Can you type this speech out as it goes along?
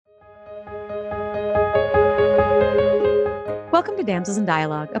Welcome to Damsels in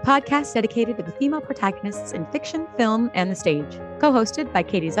Dialogue, a podcast dedicated to the female protagonists in fiction, film, and the stage. Co-hosted by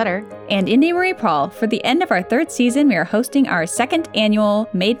Katie Zutter and Indy Marie Prawl. For the end of our third season, we are hosting our second annual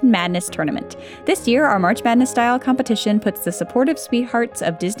Maiden Madness tournament. This year, our March Madness-style competition puts the supportive sweethearts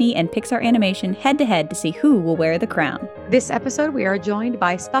of Disney and Pixar animation head-to-head to see who will wear the crown. This episode, we are joined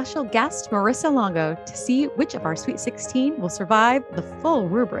by special guest Marissa Longo to see which of our Sweet 16 will survive the full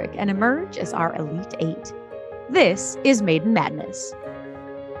rubric and emerge as our Elite Eight. This is Maiden Madness.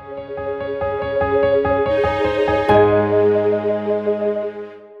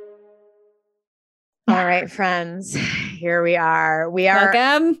 All right, friends, here we are.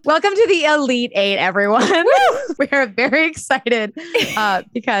 Welcome to the Elite Eight, everyone. We are very excited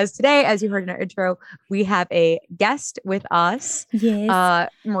because today, as you heard in our intro, we have a guest with us. Yes.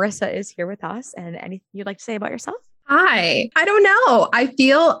 Marissa is here with us. And anything you'd like to say about yourself? Hi. I don't know. I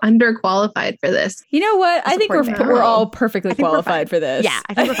feel underqualified for this. You know what? I think we're all perfectly qualified for this. Yeah,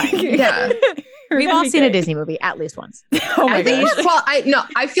 I think we're fine. Yeah. We've all seen a Disney movie at least once. Oh my gosh.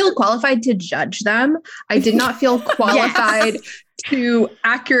 I feel qualified to judge them. I did not feel qualified to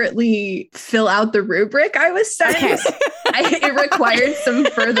accurately fill out the rubric I was sent. Okay. It required some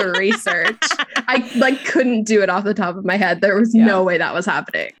further research. I couldn't do it off the top of my head. There was no way that was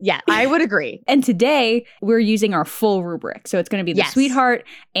happening. Yeah, I would agree. And today we're using our full rubric. So it's going to be the sweetheart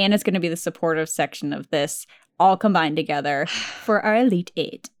and it's going to be the supportive section of this all combined together for our Elite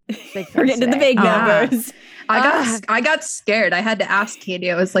Eight. We're getting to the big numbers. I got scared. I had to ask Katie.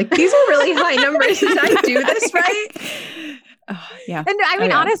 I was like, these are really high numbers. Did I do this right? Yeah. And I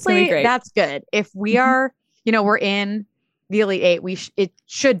mean, honestly, that's good. If we are, we're in the Elite Eight, it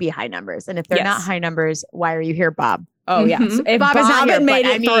should be high numbers. And if they're not high numbers, why are you here, Bob? Oh, yeah. So if Bob is not here, made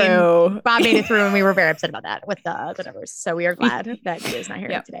it through. Bob made it through, and we were very upset about that with the numbers. So we are glad that he is not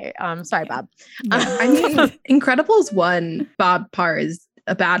here today. Sorry, Bob. I mean, Incredibles 1, Bob Parr is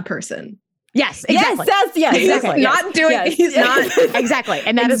a bad person. Yes, exactly. He's not doing. He's not exactly,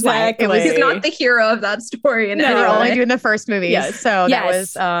 and that is why he's not the hero of that story. And we're only doing the first movie. Yes. So that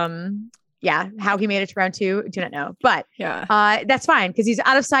was how he made it to round 2, do not know, but that's fine because he's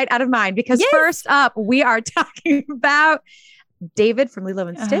out of sight, out of mind. Because first up, we are talking about David from Lilo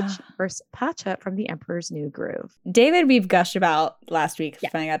and Stitch versus Pacha from The Emperor's New Groove. David, we've gushed about last week.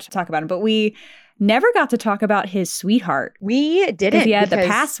 Finally got to talk about him, but we never got to talk about his sweetheart. We didn't. He had the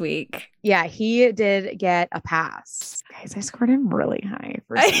pass week. Yeah, he did get a pass. Guys, I scored him really high.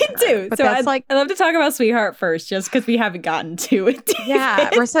 I do. But so I love to talk about sweetheart first, just because we haven't gotten to it.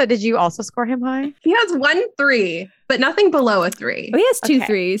 Yeah. Marissa, did you also score him high? He has 1 3, but nothing below a 3. Oh, he has 2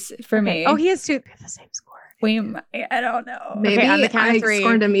 3s for me. Oh, he has 2. We have the same score. I don't know. Maybe on the count of 3.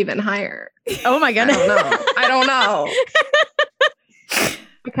 Scored him even higher. Oh my goodness. I don't know.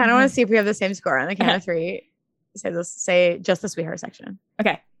 I kind of want to see if we have the same score on the count of 3. Say just the sweetheart section.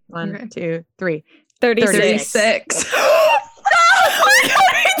 Okay. 1, 2, 3. 36. Oh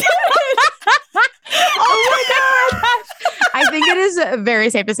my God. I think it is very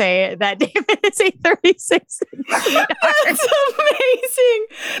safe to say that David is a 36. That's amazing.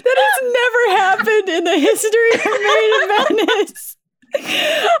 That has never happened in the history of Maiden Madness.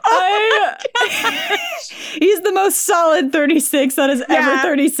 He's the most solid 36 that has ever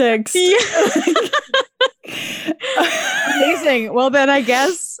 36. Yeah. Amazing. Well, then I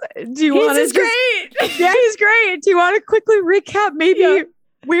guess, do you want to He's great. Yeah, he's great. Do you want to quickly recap maybe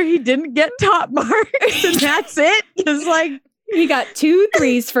where he didn't get top marks and that's it? Because he got 2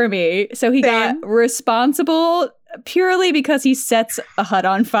 3s for me. So he got responsible purely because he sets a hut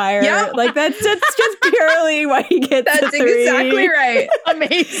on fire. Yeah. That's just purely why he gets That's a 3. exactly right.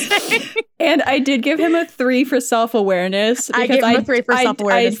 Amazing. And I did give him a 3 for self-awareness. I gave him a 3 for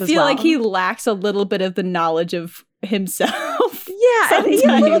self-awareness I feel like he lacks a little bit of the knowledge of himself. Yeah, and he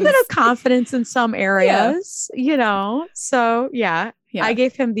had a little bit of confidence in some areas, So I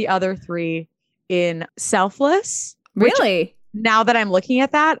gave him the other 3 in selfless. Really? Now that I'm looking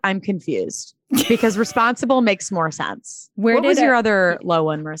at that, I'm confused because responsible makes more sense. What was your other low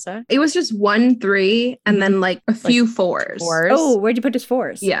one, Marissa? It was just 1 3 and then a few 4s. Oh, where'd you put his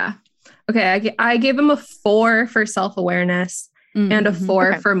 4s? Yeah. Okay, I gave him a 4 for self-awareness and a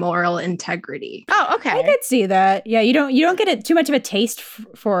 4 for moral integrity. Oh, okay. I could see that. Yeah, you don't get too much of a taste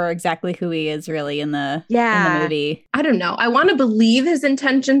for exactly who he is really in the movie. I don't know. I want to believe his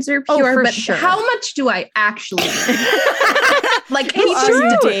intentions are pure, but how much do I actually?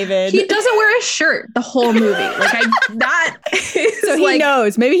 David. He doesn't wear a shirt the whole movie. So he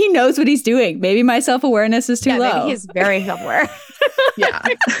knows. Maybe he knows what he's doing. Maybe my self-awareness is too low. Maybe he's very self-aware. Yeah.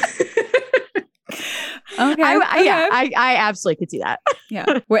 Okay. I absolutely could see that.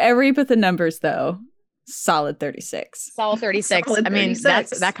 Yeah. Wherever you put the numbers, though, Solid 36. Solid 36. Solid I mean,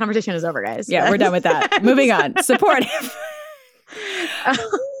 36. that conversation is over, guys. Yeah, we're done with that. Moving on. Supportive.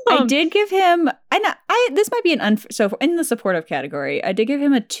 I did give him, and this might be so in the supportive category, I did give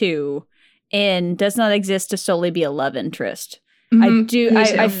him a 2 in does not exist to solely be a love interest.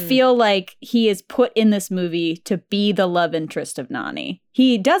 I feel like he is put in this movie to be the love interest of Nani.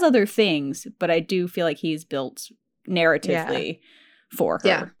 He does other things, but I do feel like he's built narratively for her.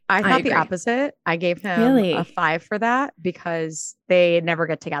 Yeah, I thought the opposite. I gave him a 5 for that because they never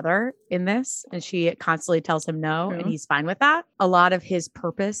get together in this, and she constantly tells him no, and he's fine with that. A lot of his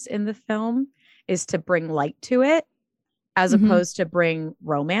purpose in the film is to bring light to it, as opposed to bring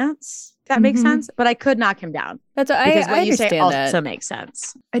romance. If that makes sense. But I could knock him down. Because what you say that also makes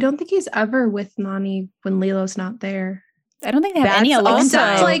sense. I don't think he's ever with Nani when Lilo's not there. I don't think they have any alone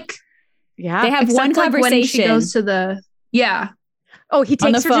time. They have one conversation when she goes to the Oh, he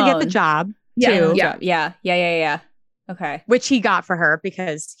takes her to get the job too. Yeah. Okay. Which he got for her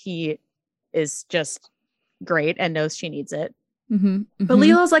because he is just great and knows she needs it. But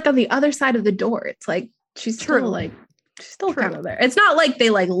Lilo's like on the other side of the door. It's like she's still kind of there. It's not like they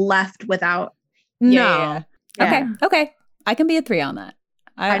like left without. No. Okay. I can be a 3 on that.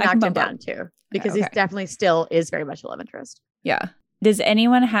 I knocked him down too because he's definitely still is very much a love interest. Yeah. Does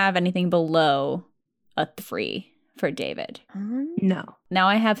anyone have anything below a 3 for David? No. Now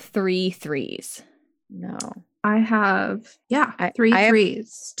I have 3 3s. No. I have 3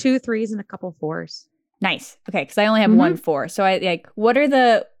 3s. 2 3s and a couple 4s. Nice. Okay, because I only have 1 4. So I like what are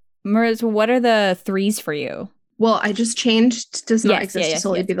the 3s for you? Well, I just changed does not exist to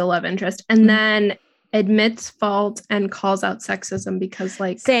solely be the love interest. And then admits fault and calls out sexism because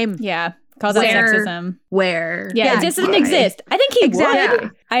like same. Yeah. Calls out sexism. Where? Yeah, it just doesn't exist. I think he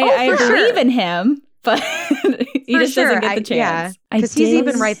would. I believe in him. But he just doesn't get the chance. Because he's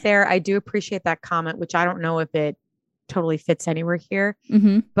even right there. I do appreciate that comment, which I don't know if it totally fits anywhere here.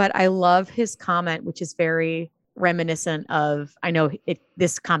 But I love his comment, which is very reminiscent of, I know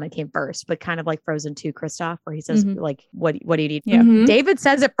this comment came first, but kind of like Frozen 2 Kristoff, where he says, like, what do you need? Yeah. David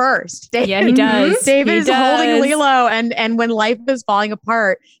says it first. He does. David is holding Lilo, and when life is falling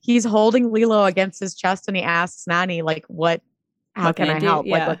apart, he's holding Lilo against his chest, and he asks Nani, like, how can I help?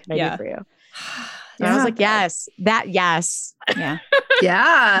 Like, what can I do for you? And I was like, yes. Yeah.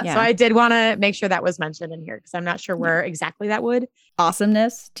 Yeah. So I did want to make sure that was mentioned in here because I'm not sure where exactly that would.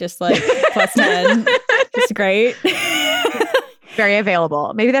 Awesomeness, just like plus 10. Just great. Very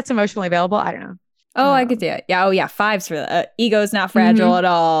available. Maybe that's emotionally available. I don't know. Oh, I could see it. Yeah. Oh, yeah. 5s for that. Ego's not fragile at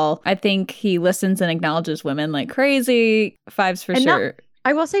all. I think he listens and acknowledges women like crazy. 5s for sure.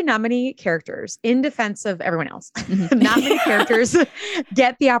 I will say not many characters, in defense of everyone else, not many characters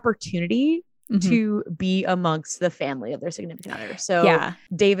get the opportunity to be amongst the family of their significant other. So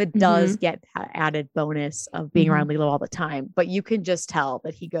David does get that added bonus of being around Lilo all the time, but you can just tell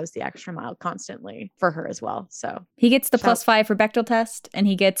that he goes the extra mile constantly for her as well. So he gets the plus 5 for Bechdel test, and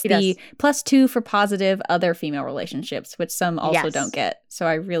he gets the plus 2 for positive other female relationships, which some also don't get. So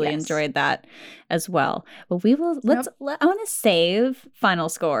I really enjoyed that as well. But we will I want to save final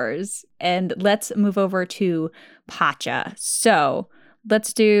scores and let's move over to Pacha. So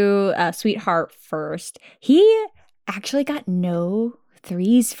let's do Sweetheart first. He actually got no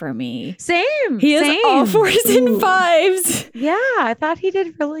 3s for me. Same. He is all 4s and 5s. Yeah, I thought he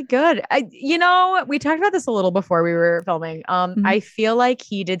did really good. We talked about this a little before we were filming. I feel like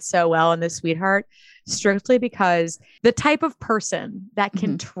he did so well in this Sweetheart strictly because the type of person that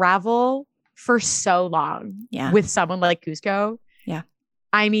can travel for so long with someone like Kuzco. Yeah.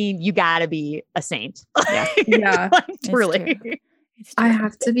 I mean, you gotta be a saint. Yeah. Truly. I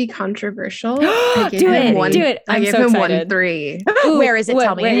have to be controversial. Do it. I gave him 1 3. Where is it?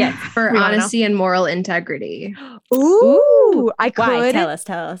 Tell me. For honesty and moral integrity. Ooh, I could. Why? Tell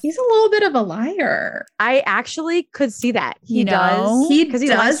us. He's a little bit of a liar. I actually could see that. He does. He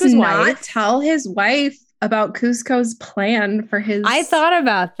does not tell his wife about Kuzco's plan for his. I thought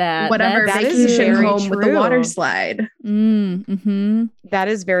about that. Whatever vacation home with the water slide. That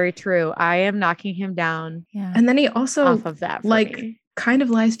is very true. I am knocking him down. Yeah. And then he also off of that, kind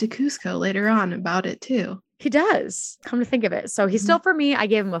of lies to Kuzco later on about it too. He does. Come to think of it, so he's still for me. I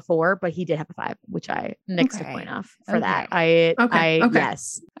gave him a 4, but he did have a 5, which I nixed a point off for that.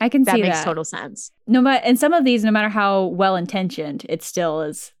 Yes, I can see that makes total sense. And some of these, no matter how well intentioned, it still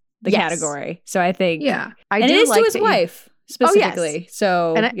is the category. So I think, I do it is like to his wife specifically.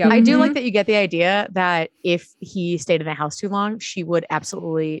 So, and I do like that you get the idea that if he stayed in the house too long, she would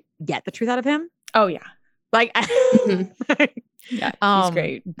absolutely get the truth out of him. Oh yeah, like yeah, he's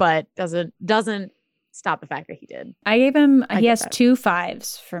great, but doesn't stop the fact that he did. I gave him, he has 2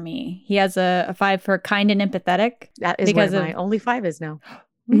 5s for me. He has a 5 for kind and empathetic. That is because where my only 5 is now.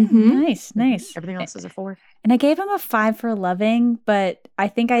 Mm-hmm. Nice. Everything else is a 4. And I gave him a 5 for loving, but I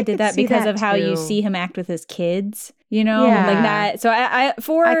think I did that because of how you see him act with his kids, like that. So I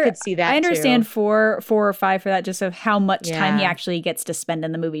could see that. I understand 4 or 5 for that, just of how much time he actually gets to spend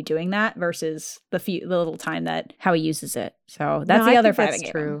in the movie doing that versus the little time how he uses it. So that's the other 5. That's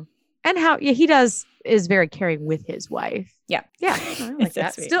true. And how he is very caring with his wife. Yeah. Yeah. I like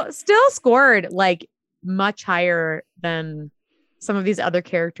that. Still scored like much higher than some of these other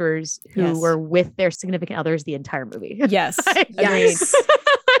characters who were with their significant others the entire movie. Yes. Yes.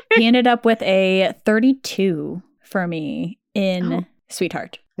 He ended up with a 32 for me in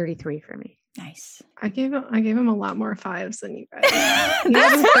Sweetheart. 33 for me. Nice. I gave him a lot more 5s than you guys.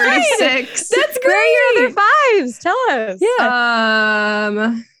 That's 36. That's great. Where are your other 5s? Tell us.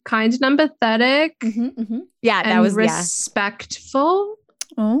 Yeah. Kind and empathetic. Yeah, that was respectful.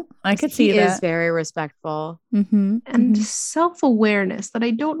 Oh, I could see that. He is very respectful. And self-awearness that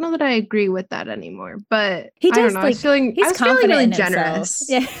I don't know that I agree with that anymore. But he does, I don't know. He's I was feeling really generous.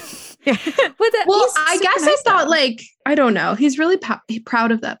 Yeah. Well, I guess I thought I don't know. He's really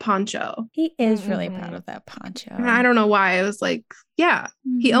proud of that poncho. He is really proud of that poncho. And I don't know why. I was like, yeah,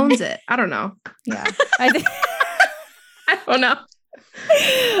 he owns it. I don't know. Yeah. I don't know.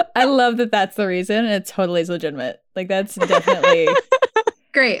 I love that that's the reason. It totally is legitimate. That's definitely...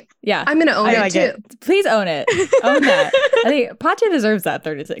 Great. Yeah. I'm going to own it too. Please own it. Own that. I think Pacha deserves that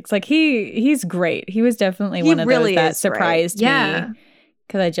 36. He's great. He was definitely one of those that surprised me.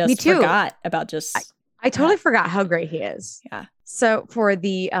 Because I just forgot about I totally forgot how great he is. Yeah. So for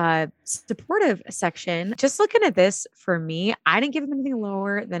the supportive section, just looking at this for me, I didn't give him anything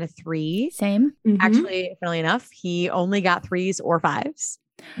lower than a 3. Same. Actually, funnily enough, he only got 3s or 5s.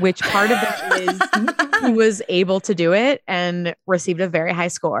 Which part of that is he was able to do it and received a very high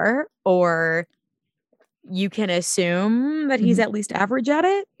score, or you can assume that he's at least average at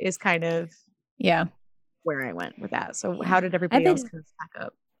it, is kind of where I went with that. So how did everybody else kind of stack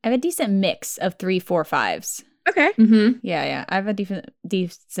up? I have a decent mix of 3, 4, 5s. Okay. Yeah. I have a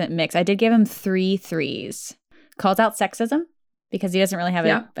decent mix. I did give him 3 3s. Calls out sexism because he doesn't really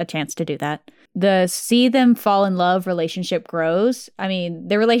have a chance to do that. The see them fall in love relationship grows. I mean,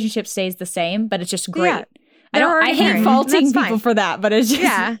 their relationship stays the same, but it's just great. Yeah. I hate faulting people for that, but it's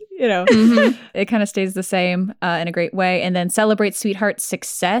just, it kind of stays the same in a great way. And then celebrates Sweetheart's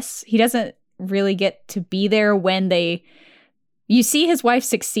success. He doesn't really get to be there when you see his wife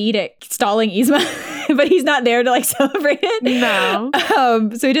succeed at stalling Yzma, but he's not there to celebrate it. No.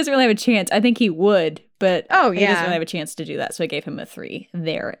 So he doesn't really have a chance. I think he would, but he doesn't really have a chance to do that. So I gave him a 3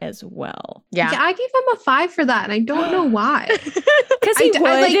 there as well. Yeah, I gave him a 5 for that, and I don't know why. Because he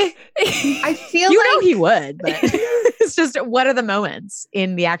would. I feel he would, but it's just what are the moments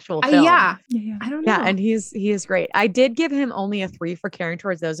in the actual film? I don't know. Yeah, and he is great. I did give him only a 3 for caring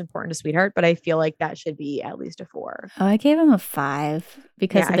towards those important to Sweetheart, but I feel like that should be at least a 4. Oh, I gave him a 5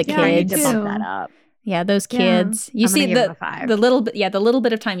 because of the kids. I need to bump that up. Yeah, those kids. You see the little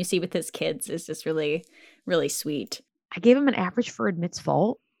bit of time you see with his kids is just really, really sweet. I gave him an average for admits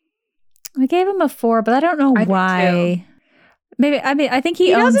fault. I gave him a 4, but I don't know why. Maybe I think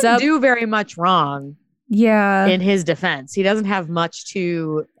he owns doesn't up. Do very much wrong. Yeah. In his defense, he doesn't have much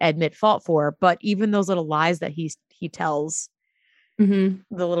to admit fault for. But even those little lies that he tells, the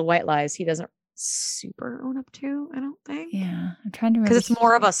little white lies, he doesn't super own up to. I don't think. Yeah, I'm trying to remember because it's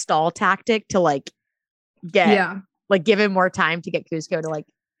more of a stall tactic to give him more time to get Kuzco to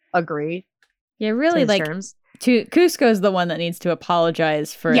agree. Yeah, really terms. Kuzco's the one that needs to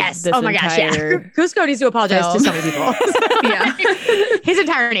apologize for this entire Kuzco needs to apologize to so many people. Yeah. His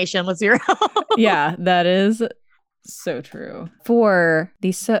entire nation, let's be real. Yeah, that is so true. For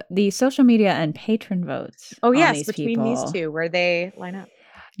the social media and patron votes. Oh, yes, between these two, where they line up.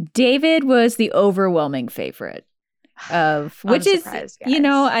 David was the overwhelming favorite of which is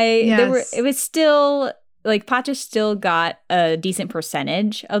it was still Pacha still got a decent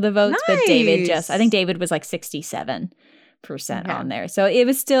percentage of the votes, but David I think David was 67% on there. So it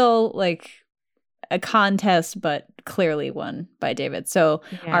was still a contest, but clearly won by David. So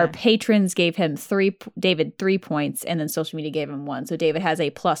our patrons gave him 3 points, and then social media gave him 1. So David has a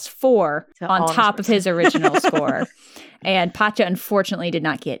 +4 on top of his original score. And Pacha unfortunately did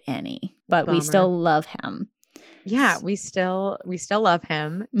not get any, but we still love him. Yeah, we still love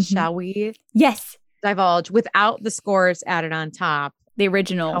him. Shall we? Yes. Divulge without the scores added on top. The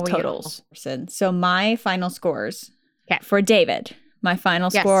original totals. So my final scores for David, my final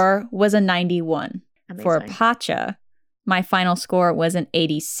score was a 91. Amazing. For Pacha, my final score was an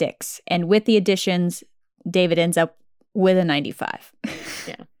 86. And with the additions, David ends up with a 95.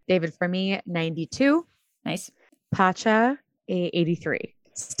 Yeah. David for me, 92. Nice. Pacha, a 83.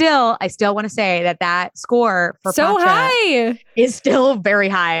 I still want to say that score for so Pacha high is still very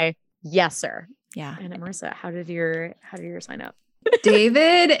high. Yes, sir. Yeah. And Marissa, how did yours sign up?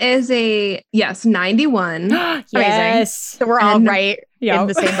 David is 91. Yes. So we're all right in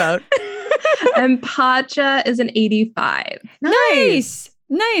the same boat. And Pacha is an 85. Nice.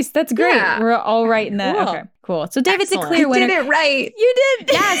 That's great. Yeah. We're all right in that. Cool. Okay, cool. So David's Excellent. a clear winner. I did it right. You did.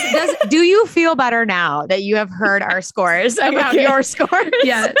 Yes. Do you feel better now that you have heard our scores about your scores?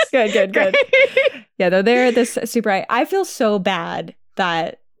 Yes. Good. Yeah, they're this super high. I feel so bad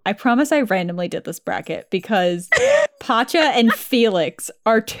that I promise I randomly did this bracket because Pacha and Felix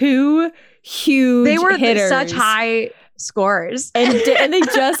are two huge They were hitters. such high scores. And they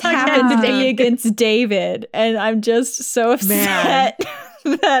just happened to be against David. And I'm just so upset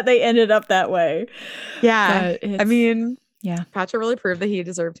that they ended up that way. Yeah. I mean, yeah, Pacha really proved that he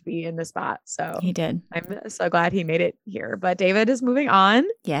deserved to be in this spot. So he did. I'm so glad he made it here. But David is moving on.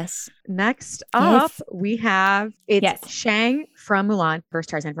 Yes. Next up, we have Shang from Mulan versus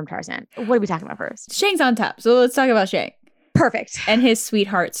Tarzan from Tarzan. What are we talking about first? Shang's on top. So let's talk about Shang. Perfect. And his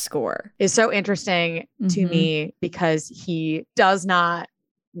sweetheart score is so interesting to me because he does not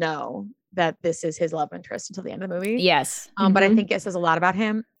know that this is his love interest until the end of the movie. Yes. But I think it says a lot about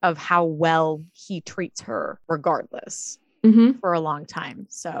him of how well he treats her regardless for a long time.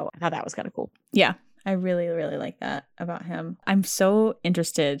 So I thought that was kind of cool. Yeah. I really, really like that about him. I'm so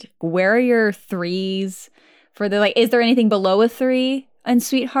interested. Where are your threes for the, is there anything below a 3 in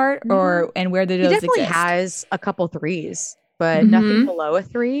Sweetheart and where do those exist? He definitely has a couple 3s, but nothing below a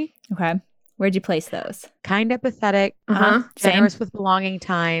 3. Okay. Where'd you place those? Kind, empathetic, generous with belonging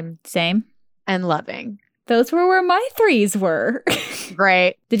time. Same. And loving. Those were where my 3s were.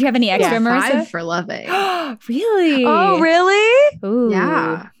 Great. Did you have any extra, Marissa? 5 for loving. Really? Oh, really? Ooh.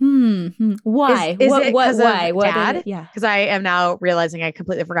 Yeah. Why? Is what? It why? What dad? Yeah. Because I am now realizing I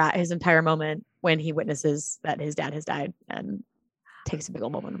completely forgot his entire moment when he witnesses that his dad has died and takes a big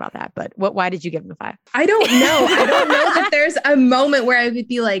old moment about that. But why did you give him a 5? I don't know. I don't know that there's a moment where I would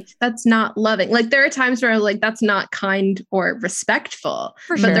be like, that's not loving. Like there are times where I'm like, that's not kind or respectful.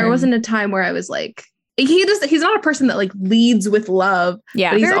 For but there wasn't a time where I was like, he's not a person that like leads with love.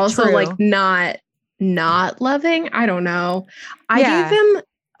 Yeah. But he's Very also true. like not loving. I don't know. I gave him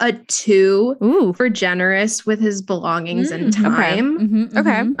a 2 for generous with his belongings and time.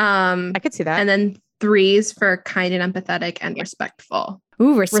 Okay. I could see that. And then 3s for kind and empathetic and respectful.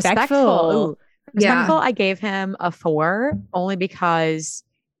 Ooh, respectful. Ooh. Respectful, I gave him a 4 only because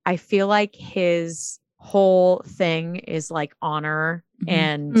I feel like his whole thing is like honor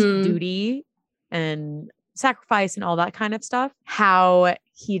and duty and sacrifice and all that kind of stuff. How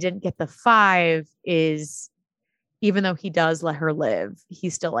he didn't get the 5 is, even though he does let her live,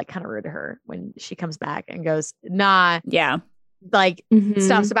 he's still like kind of rude to her when she comes back and goes, nah. Yeah. Like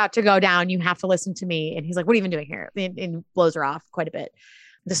stuff's about to go down. You have to listen to me. And he's like, what are you even doing here? And blows her off quite a bit,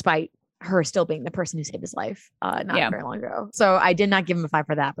 despite her still being the person who saved his life not very long ago. So I did not give him a 5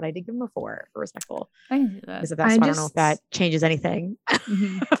 for that, but I did give him a 4 for respectful. I can do that. I don't know if that changes anything.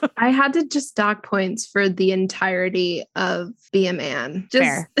 I had to just dock points for the entirety of Be a Man. Just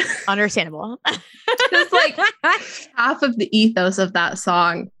fair. Understandable. Just like half of the ethos of that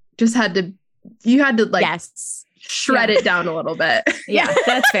song you had to like shred it down a little bit. Yeah,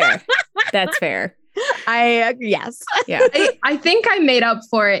 that's fair. That's fair. Yes. Yeah. I think I made up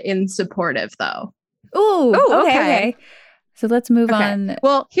for it in supportive though. Ooh, okay. So let's move on.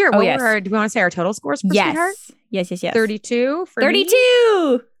 Well, here, do we want to say our total scores for Sweetheart? Yes. 32 for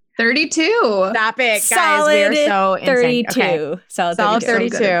 32. 32. Stop it, guys. Solid We are so insane. 32. Okay. Solid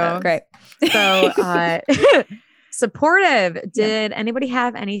 32. So great. So, supportive. Did anybody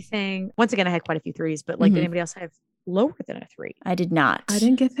have anything? Once again, I had quite a few 3s, but like, did anybody else have lower than a 3? I did not. I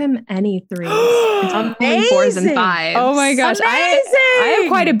didn't give him any 3s. Only 4s and 5s. Oh my gosh. Amazing. I have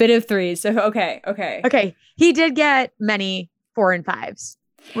quite a bit of 3s. So okay. He did get many 4 and 5s.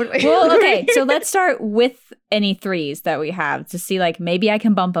 Well, okay. So let's start with any 3s that we have to see, like, maybe I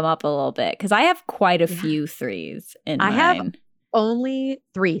can bump them up a little bit because I have quite a few 3s in mine. I have only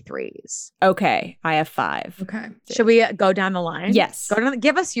 3 3s. Okay. I have 5. Okay. Should we go down the line? Yes.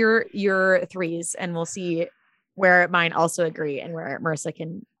 Give us your 3s and we'll see where mine also agree and where Marissa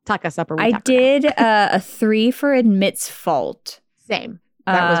can tuck us up. Or I did a 3 for admits fault. Same.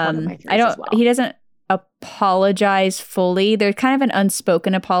 That was one of my 3s as well. He doesn't apologize fully. There's kind of an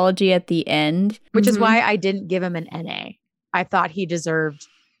unspoken apology at the end. Which is why I didn't give him an NA. I thought he deserved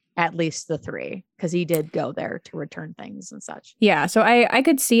at least the 3 because he did go there to return things and such. Yeah, so I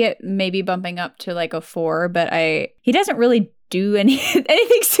could see it maybe bumping up to like a 4, but he doesn't really do anything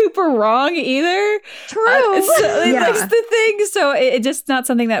super wrong either. True. That's the thing. So it's just not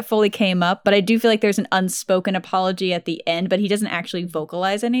something that fully came up, but I do feel like there's an unspoken apology at the end, but he doesn't actually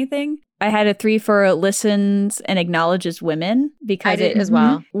vocalize anything. I had a 3 for listens and acknowledges women because I did as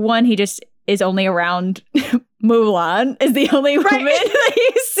well. One, he just is only around Mulan is the only woman that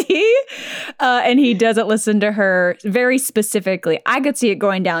you see. And he doesn't listen to her very specifically. I could see it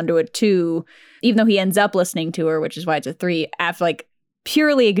going down to a 2, even though he ends up listening to her, which is why it's a 3, after like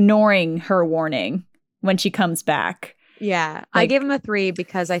purely ignoring her warning when she comes back. Yeah, I gave him a 3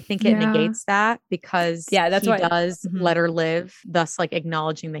 because I think it negates that because that's he does let her live, thus like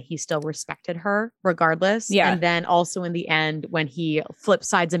acknowledging that he still respected her regardless. Yeah. And then also in the end when he flips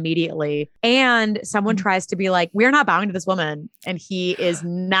sides immediately and someone tries to be like, we're not bowing to this woman. And he is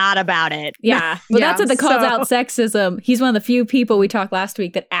not about it. Yeah. Well, that's what the calls out sexism. He's one of the few people we talked last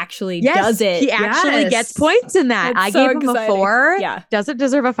week that actually does it. He actually gets points in that. I gave him a 4. Yeah. Does it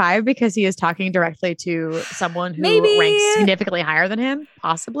deserve a 5 because he is talking directly to someone who ranks significantly higher than him?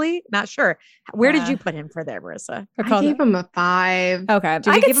 Possibly. Not sure. Where did you put him for there, Marissa? I gave him a 5. Okay.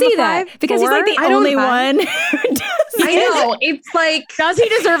 I could see that because he's like the only one who does I know. It's like, does he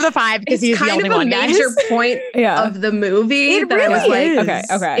deserve the 5 because he's the only one? It's kind of a major point of the movie. It really is.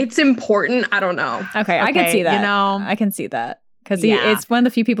 Okay. It's important. I don't know. Okay. I can see that. You know, I can see that. Because it's one of the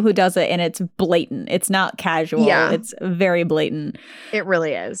few people who does it and it's blatant. It's not casual. Yeah. It's very blatant. It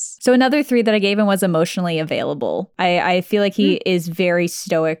really is. So another 3 that I gave him was emotionally available. I feel like he is very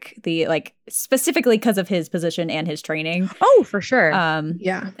stoic, specifically because of his position and his training. Oh, for sure.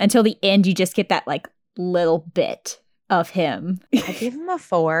 Until the end, you just get that like little bit of him. I gave him a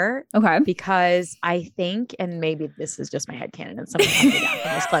 4. Okay. Because I think, and maybe this is just my headcanon and someone cut me down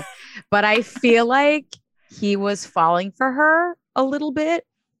from this clip, but I feel like he was falling for her a little bit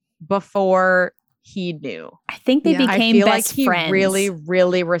before he knew. I think they became best he friends. Really,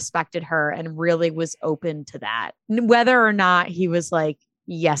 really respected her and really was open to that. Whether or not he was like,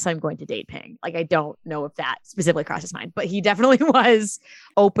 yes, I'm going to date Ping. Like, I don't know if that specifically crossed his mind, but he definitely was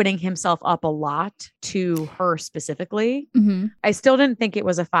opening himself up a lot to her specifically. Mm-hmm. I still didn't think it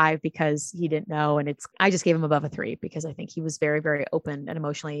was a 5 because he didn't know. And I just gave him above a 3 because I think he was very, very open and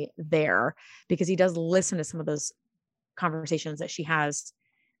emotionally there because he does listen to some of those conversations that she has,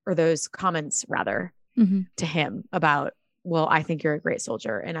 or those comments rather, to him about, well, I think you're a great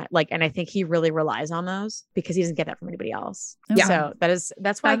soldier. And I think he really relies on those because he doesn't get that from anybody else. Yeah. So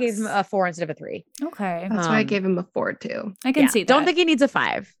that's why I gave him a 4 instead of a 3. Okay. That's why I gave him a 4 too. I can see that. Don't think he needs a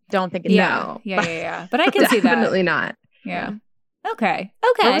 5. Don't think it's Yeah. But I can see that. Definitely not. Yeah. Okay.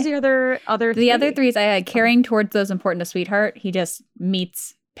 What was the other The other 3s I had carrying towards those important to Sweetheart. He just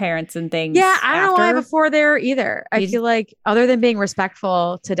meets parents and things. Yeah, I don't know why I have a 4 there either. I feel like other than being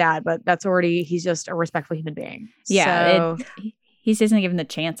respectful to Dad, but that's already, he's just a respectful human being. Yeah. So, he doesn't give him the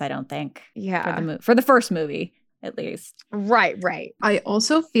chance, I don't think. Yeah. For the first movie, at least. Right. I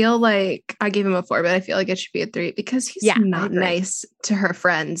also feel like I gave him a 4, but I feel like it should be a 3 because he's not nice to her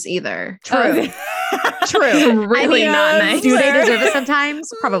friends either. True. True. Really not nice. Do they deserve it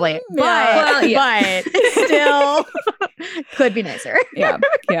sometimes? Probably. But still could be nicer. Yeah.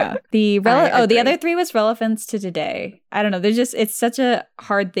 The other 3 was relevance to today. I don't know. It's such a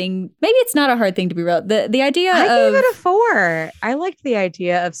hard thing. Maybe it's not a hard thing to be relevant. The idea I gave it a 4. I liked the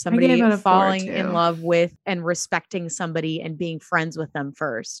idea of somebody falling in love with and respecting somebody and being friends with them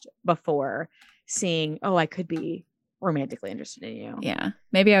first before seeing, oh, I could be romantically interested in you. Yeah.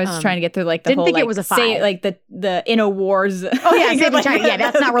 Maybe I was trying to get through like the didn't whole think it was a 5. Say, like the in a wars. Oh yeah,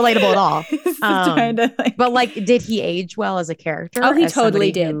 that's not relatable at all. But like, did he age well as a character? Oh, he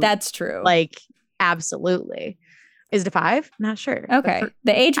totally did. That's true. Like, absolutely. Is it a 5? Not sure. Okay.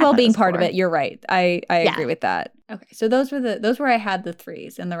 The age well being part of it, you're right. I agree with that. Okay. So those were I had the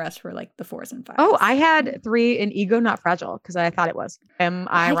 3s and the rest were like the 4s and 5s. Oh, I had 3 in Ego Not Fragile because I thought it was.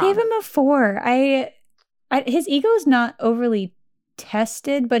 I gave him a 4. His ego is not overly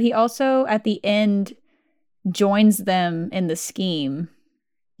tested, but he also at the end joins them in the scheme.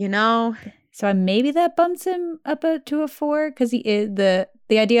 So maybe that bumps him up to a 4 because he is the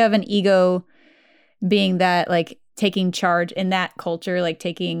idea of an ego being that like taking charge in that culture, like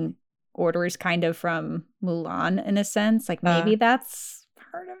taking orders kind of from Mulan in a sense. Like maybe that's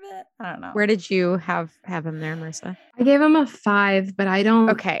part of it. I don't know. Where did you have him there, Marissa? I gave him a 5, but I don't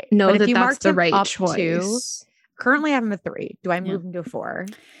know that that's the right choice. Currently I have him a 3. Do I move him to a 4?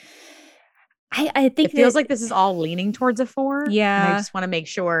 I think it feels like this is all leaning towards a 4. Yeah. And I just want to make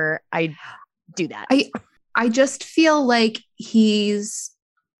sure I do that. I just feel like he's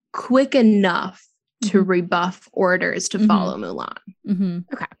quick enough to rebuff orders to follow Mulan.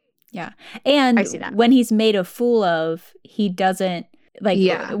 Okay. Yeah. And I see that. when he's made a fool of, he doesn't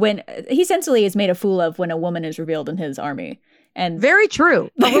when he essentially is made a fool of when a woman is revealed in his army. And very true.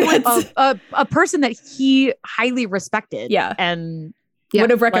 A person that he highly respected. Yeah. And would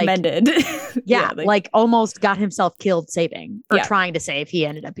have recommended. Like almost got himself killed saving or trying to save. He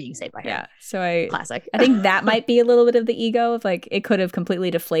ended up being saved by her. Yeah. So classic. I think that might be a little bit of the ego of like, it could have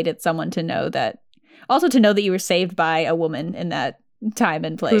completely deflated someone to know that you were saved by a woman in that time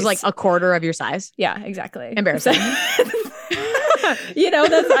and place. Who's like a quarter of your size. Yeah, exactly. Embarrassing. I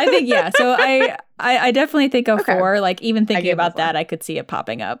think, so I definitely think a 4, like even thinking about that, I could see it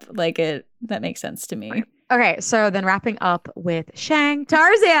popping up. Like that makes sense to me. Okay, so then wrapping up with Shang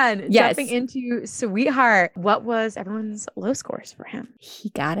Tarzan, jumping into Sweetheart. What was everyone's low scores for him? He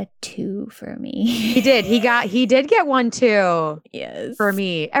got a 2 for me. He did. He did get 1 too. Yes, for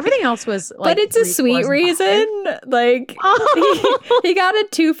me. Everything else was like, but it's a sweet reason. Like he got a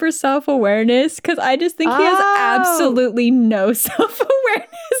 2 for self-awareness because I just think he has absolutely no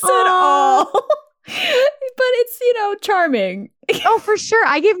self-awareness at all. But it's, charming. Oh, for sure.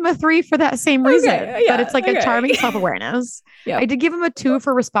 I gave him a 3 for that same reason. But it's like a charming self-awareness. I did give him a 2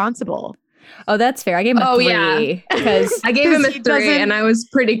 for responsible. Oh, that's fair. I gave him a 3 because I gave him a 3 and I was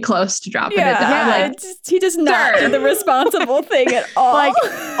pretty close to dropping it down. He does not do the responsible thing at all. Like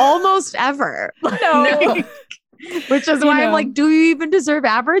almost ever. No. Which is why I'm like, do you even deserve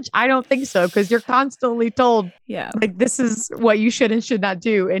average? I don't think so, because you're constantly told, like, this is what you should and should not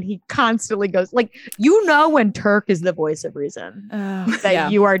do. And he constantly goes, like, when Turk is the voice of reason,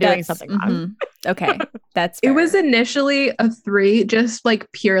 that you are doing something wrong. Okay, that's fair. It was initially a 3, just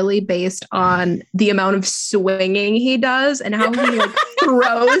like purely based on the amount of swinging he does and how he like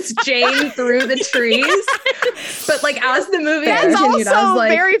throws Jane through the trees. But like as the movie continued, I was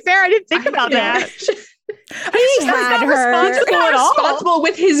like, very fair. I didn't think about that. He had her responsible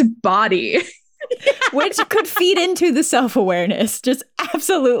with his body. Which could feed into the self-awareness. Just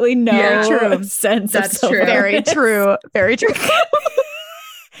absolutely no sense of self-awareness. Very true.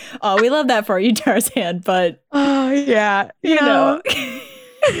 Oh, we love that for you, Tarzan, but you know.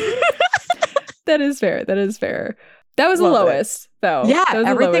 That is fair. That was the lowest, though. Yeah, that was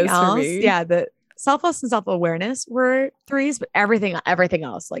everything the lowest else. For me. Yeah, the selfless and self-awareness were 3s, but everything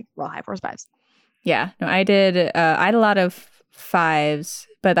else, like real high 4s, 5s. Yeah, no, I did. I had a lot of 5s,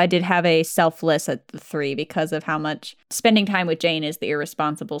 but I did have a selfless at the 3 because of how much spending time with Jane is the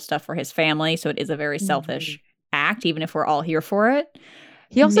irresponsible stuff for his family. So it is a very selfish act, even if we're all here for it.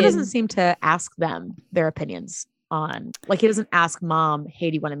 He also doesn't seem to ask them their opinions on, like, he doesn't ask mom,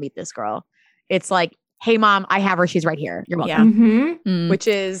 hey, do you want to meet this girl? It's like, hey, mom, I have her. She's right here. You're welcome. Yeah. Which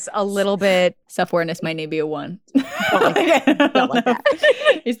is a little bit... Self-awareness might need to be a 1. Don't like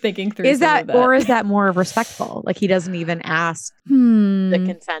that. He's thinking through is that. Or is that more respectful? Like, he doesn't even ask the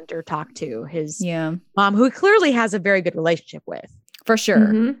consent or talk to his mom, who he clearly has a very good relationship with. For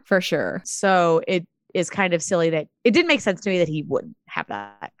sure. For sure. So it is kind of silly that it didn't make sense to me that he wouldn't have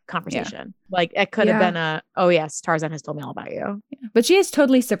that conversation. Like, it could have been oh yes, Tarzan has told me all about you. But she is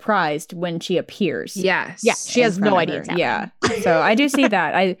totally surprised when she appears. Yes. Yeah, she has no idea. Yeah. So I do see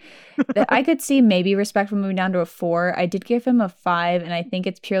that. I could see maybe respectful moving down to a 4. I did give him a 5, and I think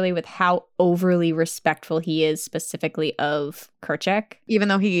it's purely with how overly respectful he is specifically of Kerchak. Even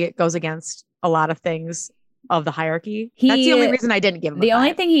though he goes against a lot of things of the hierarchy. That's the only reason I didn't give him the a 5.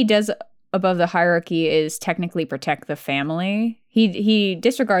 only thing he does above the hierarchy is technically protect the family. He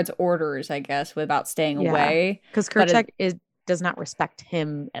disregards orders, I guess, without staying away. Because Kerchak does not respect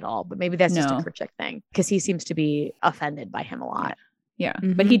him at all. But maybe that's just a Kerchak thing. Because he seems to be offended by him a lot. Yeah.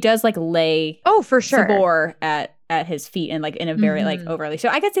 But he does like lay for sure Sabor at his feet and like in a very like overly. So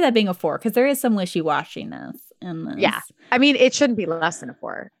I could see that being a 4 because there is some wishy-washiness in this. Yeah. I mean, it shouldn't be less than a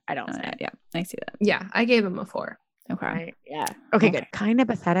 4. I don't think. Yeah, I see that. Yeah, I gave him a 4. Okay. Right. Yeah. Okay, good. Kind of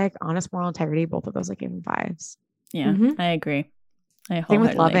pathetic, honest, moral integrity. Both of those I gave him 5s. Yeah, I agree. Same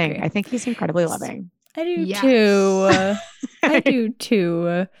with loving. I think he's incredibly loving. I do too. I do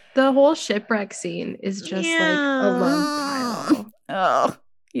too. The whole shipwreck scene is just like a love pile. Oh,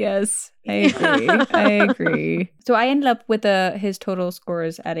 yes. I agree. So I ended up with his total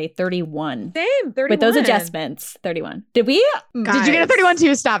scores at a 31. Same, 31. With those adjustments, 31. Did we? Guys. Did you get a 31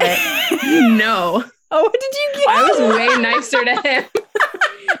 too? Stop it. No. Oh, what did you get? I was way nicer to him.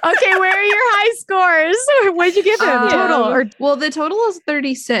 Okay, where are your high scores? What did you give him total? Well, the total is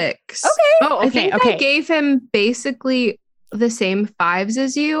 36. Okay. Oh, okay. I think I gave him basically the same 5s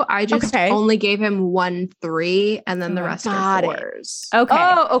as you. I just only gave him 1 3 and then the rest are 4s. Okay.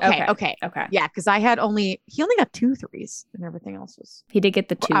 Oh, okay. Yeah, because he only got 2 3s and everything else was. He did get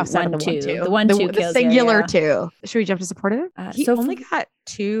the 2, 1 2. The 1 2 kills. The singular 2. Should we jump to supportive? He so only got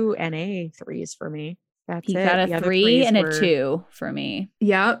 2 NA 3s for me. That's he it. got a 3 and a 2 for me.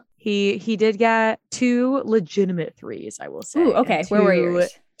 Yep. He did get 2 legitimate 3s, I will say. Ooh, okay. Where were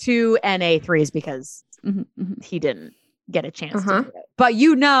yours? 2 NA 3s because he didn't get a chance to do it. But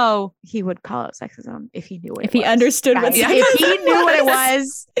he would call out sexism if he knew what if he understood what if he knew what it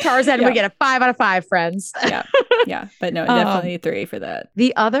was, Tarzan would get a 5 out of 5, friends. Yeah. But no, definitely 3 for that.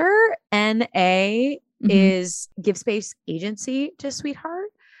 The other NA is give space agency to Sweetheart.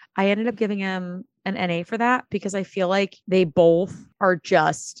 I ended up giving him an NA for that because I feel like they both are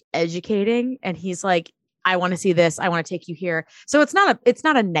just educating and he's like, I want to see this. I want to take you here. So it's not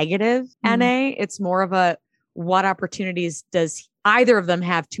a negative NA. It's more of a, what opportunities does either of them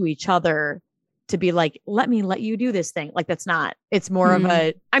have to each other to be like, let you do this thing. Like it's more of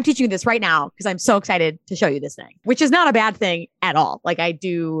a, I'm teaching you this right now because I'm so excited to show you this thing, which is not a bad thing at all. Like I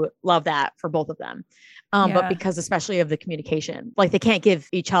do love that for both of them. But because especially of the communication, like they can't give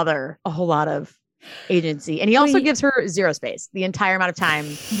each other a whole lot of agency. And he also gives her 0 space the entire amount of time.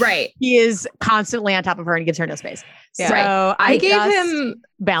 Right. He is constantly on top of her and gives her no space. Yeah. So I gave him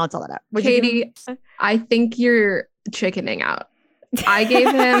balance all that out. Katie, I think you're chickening out. I gave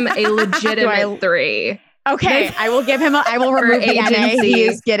him a legitimate 3. Okay. I will remove the NA. He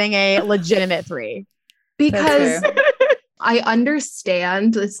is getting a legitimate 3. Because I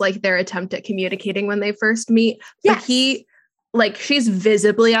understand it's like their attempt at communicating when they first meet. But she's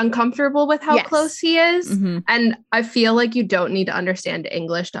visibly uncomfortable with how close he is. And I feel like you don't need to understand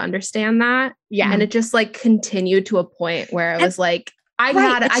English to understand that. Yeah. And it just like continued to a point where I was like, I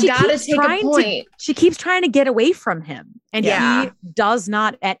gotta take a point. She keeps trying to get away from him. And he does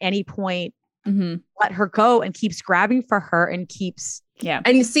not at any point let her go and keeps grabbing for her and keeps. Yeah.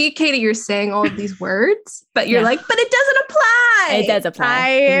 And you see, Katie, you're saying all of these words, but you're like, but it doesn't apply. It does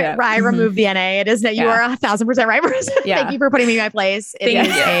apply. I removed the NA. It is that you are 1,000% right person. Thank you for putting me in my place. Thank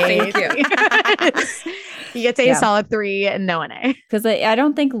you. He gets a solid 3 and no NA. Because I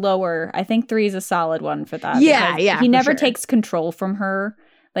don't think lower. I think 3 is a solid one for that. Yeah. He never takes control from her.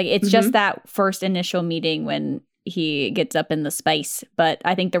 Like it's just that first initial meeting when he gets up in the spice. But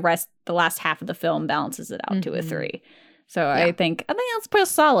I think the last half of the film balances it out to a 3. So I think that's pretty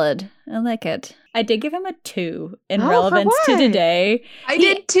solid. I like it. I did give him a 2 in relevance to today. I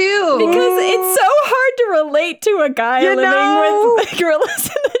did too. Because it's so hard to relate to a guy living with gorillas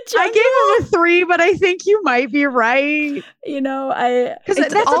in the jungle. I gave him a 3, but I think you might be right. Because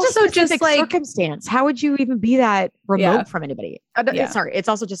that's also just like circumstance. How would you even be that remote from anybody? Sorry, it's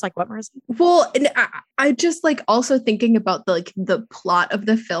also just like what, Marissa? Well, and I just like also thinking about the plot of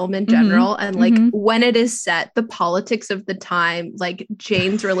the film in general and like when it is set, the politics of the time, like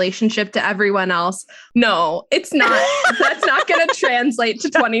Jane's relationship to everyone else. No, it's not. That's not going to translate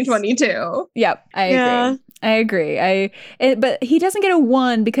to 2022. Yep, I agree. But he doesn't get a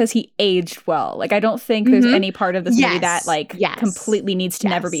 1 because he aged well. Like I don't think there's any part of this movie that completely needs to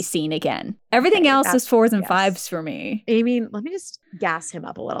never be seen again. Everything else is 4s and 5s for me. I mean, let me just gas him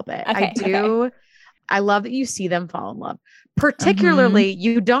up a little bit. Okay, I love that you see them fall in love. Particularly,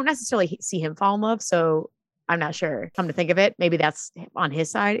 you don't necessarily see him fall in love. So I'm not sure. Come to think of it, maybe that's on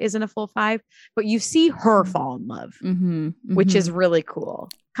his side isn't a full 5, but you see her fall in love, which is really cool.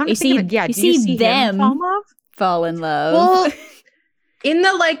 Come to think of it, do you see them fall in love? Well, in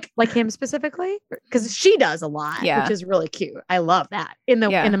the like him specifically, because she does a lot, which is really cute. I love that in the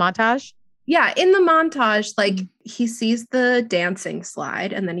montage. Yeah, in the montage, like he sees the dancing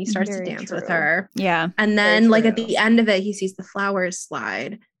slide and then he starts to dance with her. Yeah, and then like at the end of it, he sees the flowers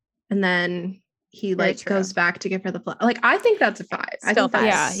slide, and then he goes back to give her the flower. Like I think that's a 5. Still 5.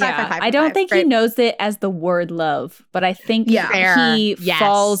 I don't think he knows it as the word love, but I think he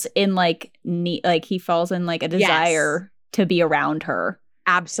falls in he falls in like a desire to be around her.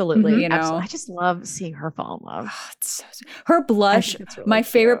 Absolutely. I just love seeing her fall in love. Oh, it's her blush. Really my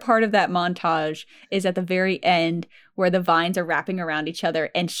favorite part of that montage is at the very end where the vines are wrapping around each other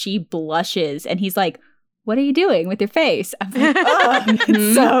and she blushes and he's like, "What are you doing with your face?" I'm like, "Oh,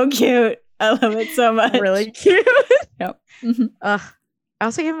 it's so cute." I love it so much. Really cute. Yep. I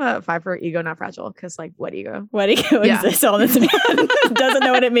also gave him a 5 for ego, not fragile. Because like, what ego? What ego exists on this man? Doesn't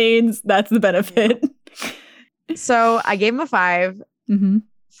know what it means. That's the benefit. So I gave him a 5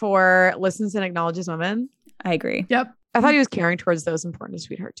 for listens and acknowledges women. I agree. Yep. I thought he was caring towards those important to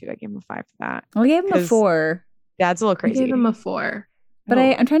Sweetheart too. I gave him a 5 for that. I gave him a 4. Dad's a little crazy. I gave him a 4. But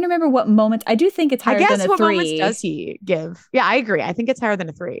I'm trying to remember what moments. I do think it's higher than a 3. What moments does he give? Yeah, I agree. I think it's higher than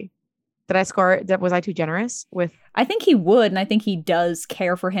a 3. Did I score? Was I too generous with? I think he would, and I think he does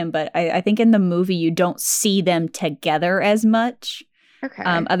care for him. But I think in the movie you don't see them together as much. Okay.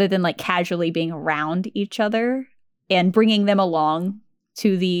 Other than like casually being around each other and bringing them along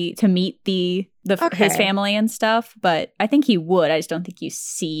to meet his family and stuff. But I think he would. I just don't think you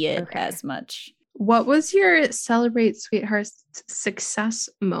see it as much. What was your celebrate sweetheart's success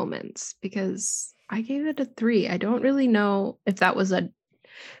moments? Because I gave it a 3. I don't really know if that was a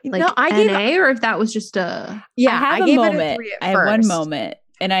NA or if that was just a. Yeah, I gave it a 3 at first. I have one moment,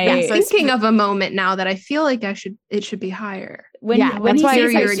 and I'm thinking of a moment now that I feel like it should be higher. When he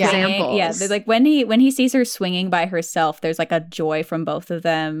sees your examples, like when he sees her swinging by herself, there's like a joy from both of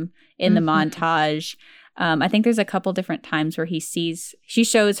them in the montage. I think there's a couple different times where she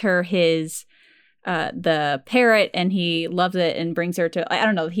shows her his. The parrot, and he loves it and brings her to, I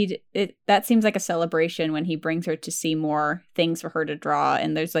don't know, that seems like a celebration when he brings her to see more things for her to draw,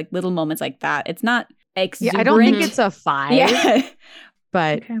 and there's like little moments like that. It's not exuberant. I don't think it's a 5. Yeah.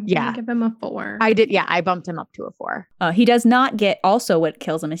 But I'm give him a 4. I bumped him up to a 4. He does not get, also what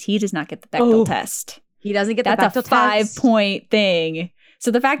kills him is he does not get the Bechdel test. He doesn't get the Bechdel test. That's a 5-point thing. So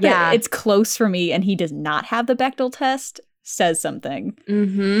the fact that it's close for me and he does not have the Bechdel test says something.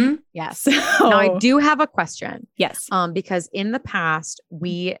 Mm-hmm. Yes. So, now I do have a question. Yes. Because in the past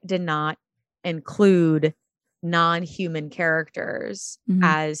we did not include non-human characters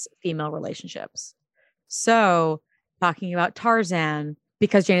as female relationships. So talking about Tarzan,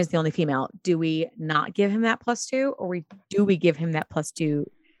 because Jane is the only female, do we not give him that +2, or do we give him that +2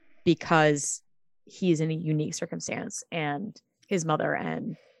 because he's in a unique circumstance and his mother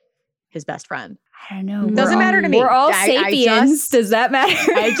and his best friend? I don't know. Doesn't matter to me. We're all sapiens. Does that matter?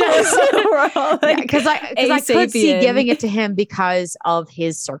 We're all because I could see giving it to him because of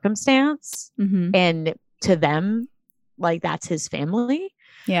his circumstance, and to them, like that's his family.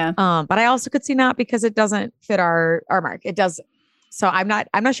 Yeah. But I also could see not because it doesn't fit our mark. It does. So I'm not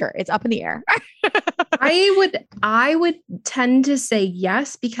sure. It's up in the air. I would tend to say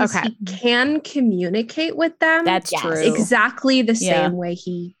yes because he can communicate with them. That's true. Exactly the same way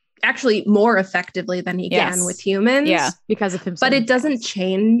he. Actually, more effectively than he can with humans. Yeah, because of himself. But it doesn't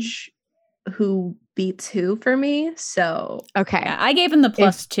change who beats who for me. So yeah, I gave him the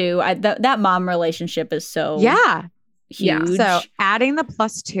 +2. That mom relationship is so huge. So adding the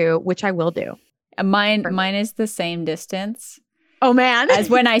 +2, which I will do. Mine is the same distance. Oh man, as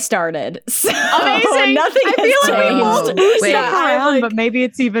when I started. So amazing. Nothing. I feel like we both moved stuff around, but maybe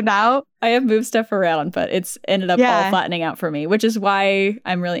it's evened out. I have moved stuff around, but it's ended up all flattening out for me, which is why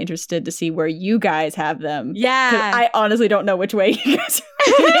I'm really interested to see where you guys have them. Yeah, I honestly don't know which way you guys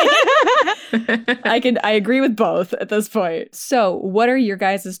are. I agree with both at this point. So, what are your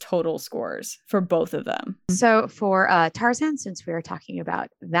guys' total scores for both of them? So for Tarzan, since we are talking about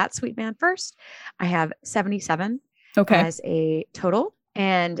that sweet man first, I have 77. As a total.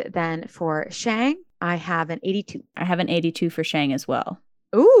 And then for Shang, I have an 82. I have an 82 for Shang as well.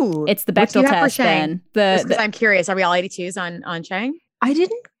 Ooh. It's the Bechdel test then. Because I'm curious, are we all 82s on Shang? I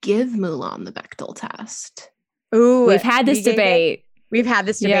didn't give Mulan the Bechdel test. Ooh. We've had this debate. We've had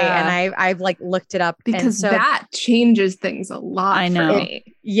this debate and I've like looked it up. Because that changes things a lot. I know. For me.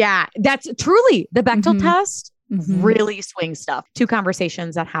 Yeah. That's truly the Bechdel test. Really swing stuff. 2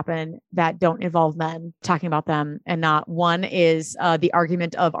 conversations that happen that don't involve men talking about them, and not one is the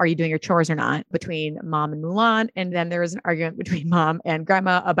argument of are you doing your chores or not between mom and Mulan, and then there is an argument between mom and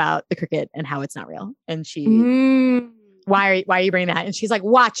grandma about the cricket and how it's not real. And she, why are you bringing that? And she's like,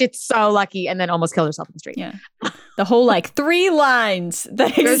 watch, it's so lucky, and then almost killed herself in the street. Yeah, the whole like 3 lines.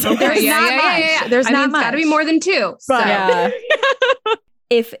 There's not much. There's not much. It's got to be more than 2. But, yeah.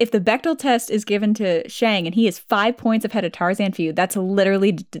 If the Bechdel test is given to Shang and he is 5 points ahead of Tarzan for you, that's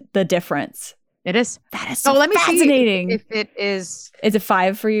literally the difference. It is. That is so fascinating. See if it is. Is it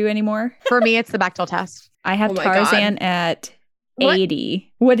 5 for you anymore? For me, it's the Bechdel test. I have Tarzan at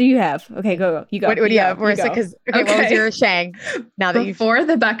 80. What do you have? Okay, go. You go. What do you have, Marissa? Because what was your Shang? Now that before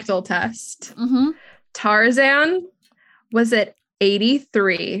the Bechdel test, Tarzan was at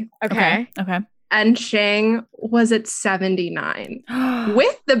 83. Okay. And Shang was at 79.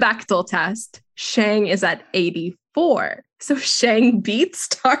 With the Bechdel test, Shang is at 84. So Shang beats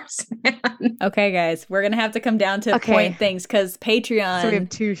Tarzan. Okay, guys, we're going to have to come down to point things because Patreon we have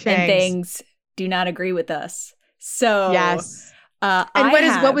 2 Shangs. And things do not agree with us. So yes. And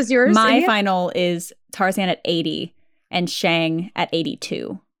what was yours? My final is Tarzan at 80 and Shang at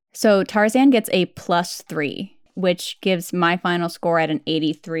 82. So Tarzan gets a +3, which gives my final score at an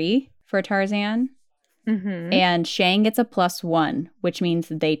 83 for Tarzan. and Shang gets a +1, which means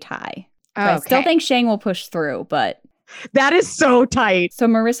they tie. Okay. I still think Shang will push through, but that is so tight. So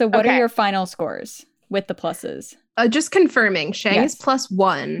Marissa, what are your final scores with the pluses? Just confirming, Shang is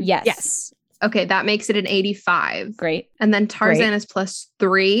 +1. Yes. Okay, that makes it an 85. Great. And then Tarzan is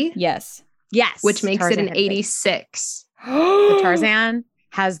 +3. Yes. Which makes it an 86. The Tarzan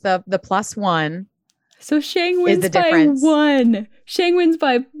has the +1. So Shang wins by 1. Shang wins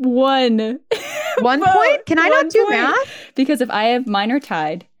by 1. 1 point? Can I not do math? Because if I have mine are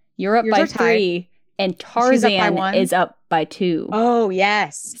tied, you're up by 3, and Tarzan is up by 2. Oh,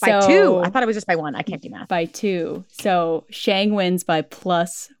 yes. By 2. I thought it was just by 1. I can't do math. By 2. So Shang wins by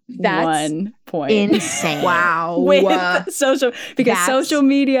 +1 point. Insane. Wow. With social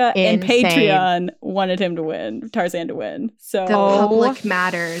media and Patreon wanted him to win, Tarzan to win. So the public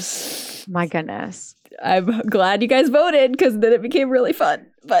matters. My goodness. I'm glad you guys voted because then it became really fun.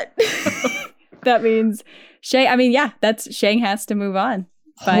 But that means Shang has to move on.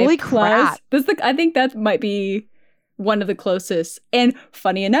 Holy crap. I think that might be one of the closest. And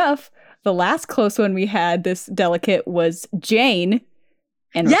funny enough, the last close one we had, this delicate, was Jane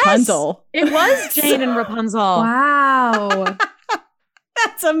and Rapunzel. It was Jane and Rapunzel. Wow.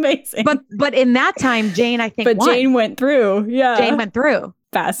 That's amazing. But in that time, Jane, I think, won. Jane went through. Yeah. Jane went through.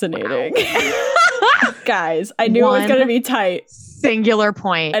 Fascinating. Wow. Guys, I knew it was going to be tight. Singular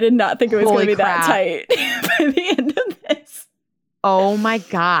point. I did not think it was going to be that tight by the end of this. Oh my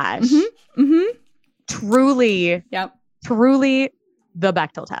gosh. Truly. Yep. Truly the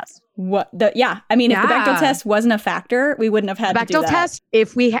Bechdel test. If the Bechdel test wasn't a factor, we wouldn't have had to do that. Bechdel test,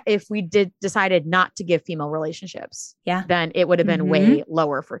 if we decided not to give female relationships, then it would have been way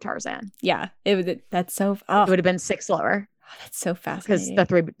lower for Tarzan. Yeah. It would have been 6 lower. Oh, that's so fascinating.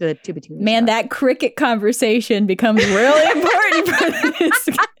 Because the 2 between. Man, that cricket conversation becomes really important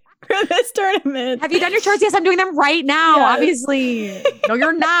for this tournament. Have you done your charts? Yes, I'm doing them right now. Yes. Obviously. No,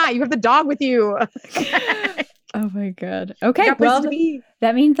 you're not. You have the dog with you. Oh my God. Okay. Well,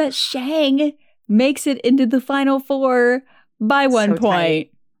 that means that Shang makes it into the final 4 by 1 point.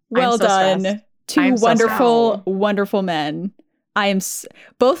 Well done. 2 wonderful men.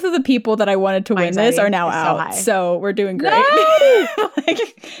 Both of the people that I wanted to win this are now out. So we're doing great. No!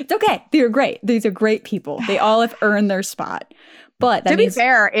 It's okay. They're great. These are great people. They all have earned their spot. But to be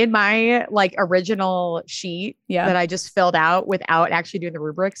fair, in my original sheet that I just filled out without actually doing the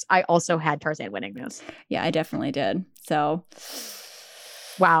rubrics, I also had Tarzan winning this. Yeah, I definitely did. So,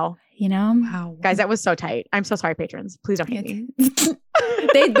 wow. Wow. Guys, that was so tight. I'm so sorry, patrons. Please don't hate me.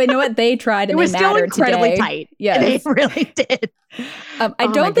 But you know what? They tried and it was still incredibly tight. Yeah, they really did. I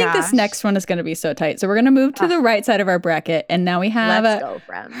don't think this next one is going to be so tight. So we're going to move to the right side of our bracket. And now we have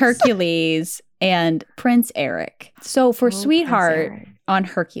Hercules and Prince Eric. So for Sweetheart on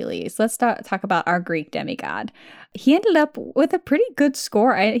Hercules, let's talk about our Greek demigod. He ended up with a pretty good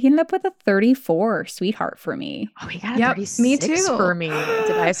score. He ended up with a 34 Sweetheart for me. Oh, he got a 36 for me.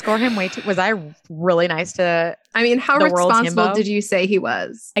 Did I score him way too? Was I really nice to? I mean, how responsible did you say he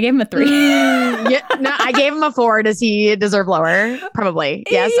was? I gave him a 3. I gave him a 4. Does he deserve lower? Probably.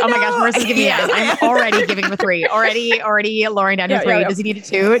 Yes. Oh my gosh, Marissa's giving me I'm already giving him a 3. Already lowering down to 3. Does he need a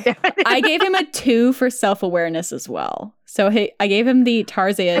 2? I gave him a 2 for self-awareness as well. So I gave him the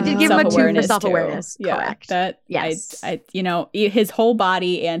Tarzan. I did give him a 2 for self-awareness. Correct. Yes. His whole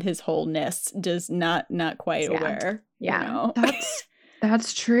body and his wholeness just not quite aware. Yeah.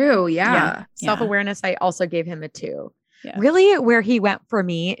 That's true. Yeah. Self-awareness. I also gave him a 2. Yeah. Really, where he went for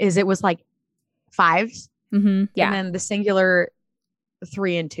me is it was 5s. Mm-hmm. Yeah. And then the singular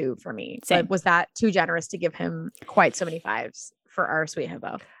 3 and 2 for me. So was that too generous to give him quite so many 5s for our sweet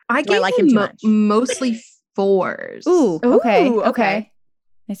hippo? I gave him too much. Mostly 4s. Ooh, okay.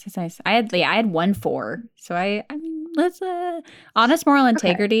 Nice. I had 1 4. So I mean, let's honest moral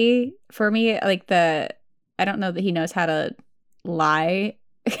integrity for me. I don't know that he knows how to lie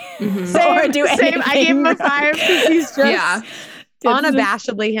or do anything. I gave him a 5 because he's just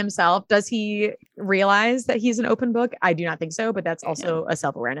unabashedly himself. Does he realize that he's an open book? I do not think so, but that's also a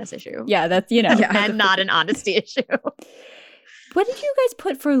self-awareness issue. Yeah, that's and not an honesty issue. What did you guys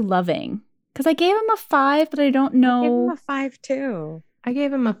put for loving? Because I gave him a 5, but I don't know. I gave him a 5 too. I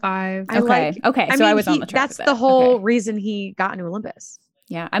gave him a 5. Okay. So I was on the track. That's the whole reason he got into Olympus.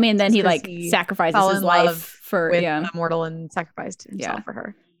 Yeah. I mean, then he sacrifices his life for immortal and sacrificed himself for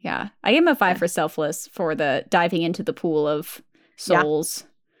her. Yeah. I gave him a 5 for selfless for the diving into the pool of souls.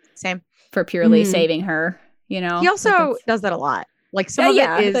 Yeah. Same. For purely saving her, He also does that a lot. Some of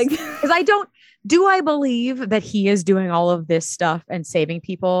it is because do I believe that he is doing all of this stuff and saving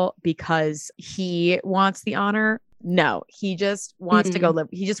people because he wants the honor? No, he just wants to go live.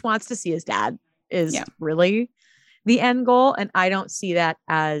 He just wants to see his dad is really the end goal. And I don't see that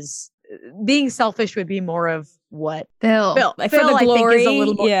as being selfish. Would be more of what Phil like Phil, for the glory. I think is a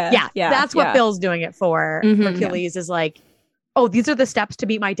little more, that's what Phil's doing it for. Hercules is like, oh, these are the steps to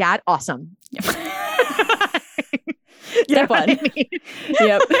meet my dad. Awesome. Step one. I mean?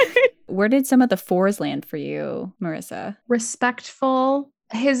 Yep. Where did some of the 4s land for you, Marissa? Respectful.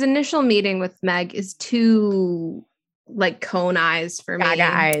 His initial meeting with Meg is too like cone eyes for me. Gaga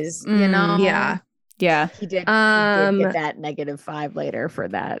eyes, you know? Yeah. He did get that -5 later for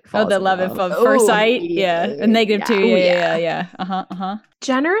that. The love at first sight. Yeah. A -2. Yeah.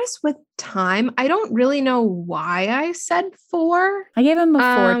 Generous with time. I don't really know why I said 4. I gave him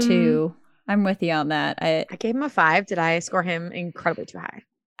a 4 too. I'm with you on that. I gave him a 5. Did I score him incredibly too high?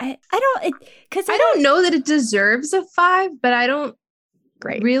 I don't know that it deserves a 5, but I don't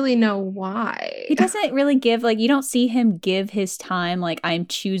really know why. He doesn't really give, like, you don't see him give his time, like, I'm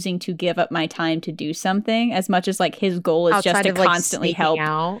choosing to give up my time to do something, as much as like his goal is outside just to of, constantly like, help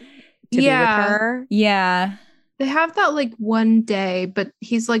out to be with her. Yeah. They have that like one day, but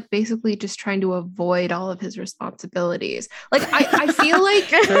he's like basically just trying to avoid all of his responsibilities. Like I feel like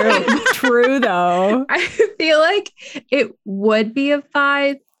true though. I feel like it would be a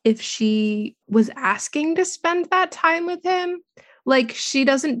 5 if she was asking to spend that time with him. Like she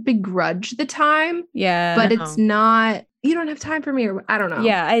doesn't begrudge the time. Yeah. But it's not, you don't have time for me, or I don't know.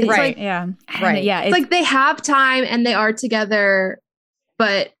 Yeah. It's right. Like, yeah. Right. Yeah. It's like they have time and they are together.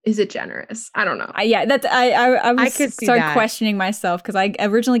 But is it generous? I don't know. I could start questioning myself because I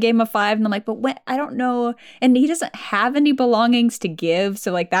originally gave him a 5 and I'm like, but when, I don't know. And he doesn't have any belongings to give.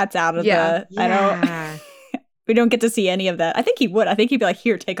 So like that's out of I don't, we don't get to see any of that. I think he would. I think he'd be like,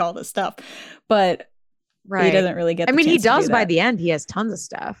 here, take all this stuff. But he doesn't really get he does by the end. He has tons of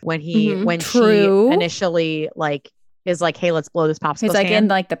stuff when she initially like is like, hey, let's blow this popsicle. He's like stand. in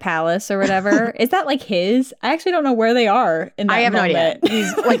like the palace or whatever. Is that like his? I actually don't know where they are in that I have moment. no idea.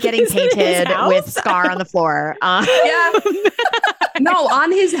 He's like getting painted with scar on the floor. Yeah. No,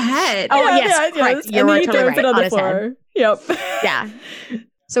 on his head. Oh, yes. Right. You're totally right. It on the floor. Yep. Yeah.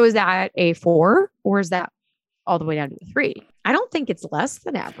 So is that a 4 or is that all the way down to a 3? I don't think it's less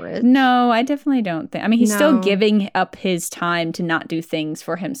than average. No, I definitely don't think. I mean, he's still giving up his time to not do things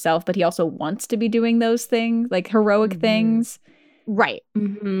for himself, but he also wants to be doing those things, like heroic things. Right.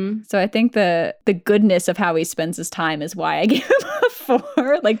 Mm-hmm. So I think the goodness of how he spends his time is why I gave him a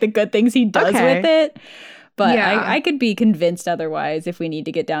 4, like the good things he does with it. But I could be convinced otherwise if we need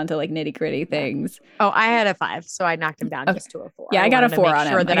to get down to like nitty gritty things. Oh, I had a 5, so I knocked him down just to a 4. Yeah, I got a 4 on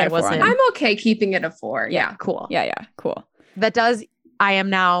him. That I wasn't. I'm okay keeping it a 4. Yeah, cool. Yeah, cool. That does. I am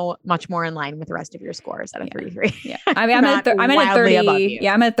now much more in line with the rest of your scores at a 33. Yeah, I mean, I'm at 30.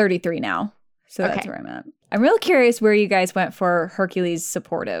 Yeah, I'm at 33 now. So that's where I'm at. I'm real curious where you guys went for Hercules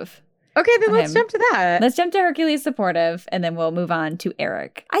supportive. Okay, then let's jump to that. Let's jump to Hercules supportive, and then we'll move on to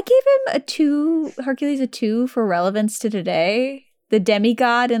Eric. I gave him Hercules a 2 for relevance to today. The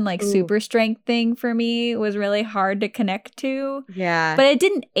demigod and like super strength thing for me was really hard to connect to. Yeah. But it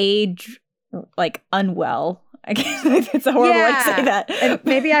didn't age like unwell. I guess it's a horrible way to say that. And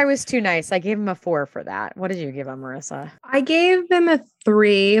maybe I was too nice. I gave him a 4 for that. What did you give him, Marissa? I gave him a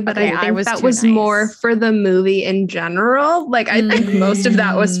 3, but I think that was nice. More for the movie in general. Like I think most of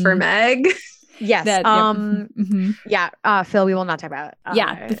that was for Meg. Yes. Phil, we will not talk about.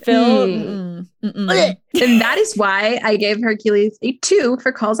 Phil. And that is why I gave Hercules a 2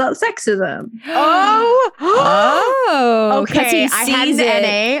 for calls out sexism. Okay. I had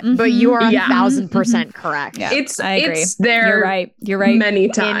an NA, but you are 1,000% correct. Yeah, I agree. It's there. You're right. Many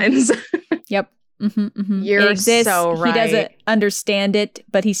times. Yep. You're so right. He doesn't understand it,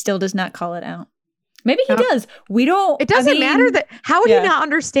 but he still does not call it out. Maybe he does. We don't. It doesn't matter that. How would you not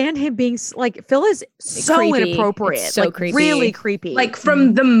understand him being like Phil is so creepy. Inappropriate, it's so like creepy. Really creepy. Like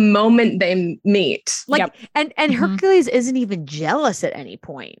from the moment they meet. Like and Hercules isn't even jealous at any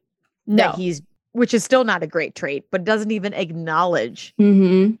point. No, which is still not a great trait, but doesn't even acknowledge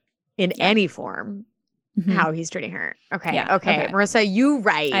in any form how he's treating her. Okay, okay, Marissa, you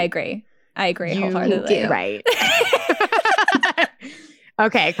right. I agree wholeheartedly. Right.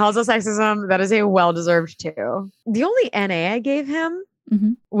 Okay, calls out sexism. That is a well-deserved 2. The only NA I gave him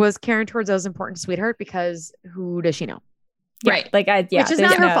was caring towards those important sweetheart because who does she know? Right. Like which is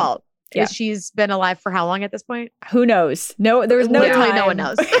not her fault. Yeah. She's been alive for how long at this point? Who knows? No, there was no time. No one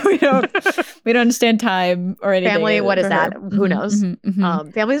knows. we don't understand time or anything. Family, what is that? Who knows?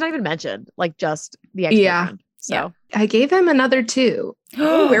 Family's not even mentioned. Like just the ex-boyfriend. So Yeah. I gave him another 2.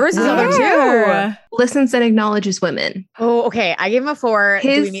 Ooh, where was his other Yeah. 2? Listens and acknowledges women. Oh, okay. I gave him a 4. Do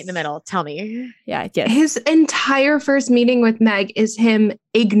we His- meet in the middle? Tell me. Yeah, yes. His entire first meeting with Meg is him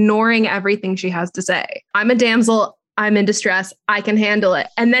ignoring everything she has to say. I'm a damsel. I'm in distress. I can handle it.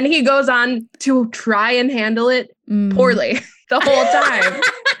 And then he goes on to try and handle it poorly the whole time.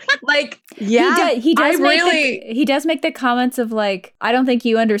 Like, Yeah. He does I make really- he does make the comments of like, I don't think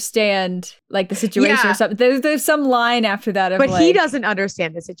you understand like the situation Yeah. or something. There's some line after that of But like, he doesn't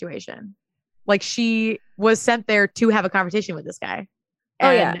understand the situation. Like she was sent there to have a conversation with this guy. Oh,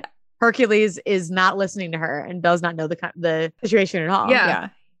 And yeah. Hercules is not listening to her and does not know the situation at all. Yeah.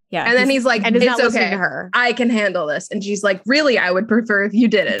 Yeah. and then he's like, And is it's not listening okay. to her. I can handle this. And she's like, really, I would prefer if you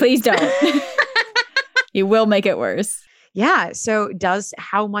didn't. please don't. You will make it worse. Yeah. So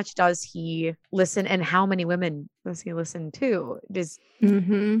how much does he listen and how many women does he listen to? Does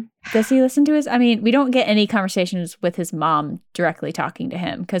he listen to his? I mean, we don't get any conversations with his mom directly talking to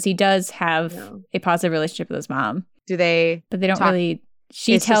him because he does have a positive relationship with his mom. Do they? But they don't talk? really.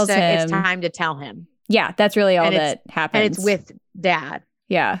 She It's tells just him. it's time to tell him. Yeah, that's really all And that happens. And it's with dad.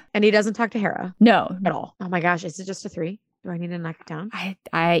 Yeah. And he doesn't talk to Hera No. at all. Oh my gosh. Is it just a 3? Do I need to knock it down?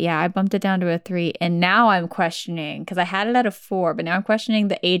 I bumped it down to a 3, and now I'm questioning because I had it at a 4, but now I'm questioning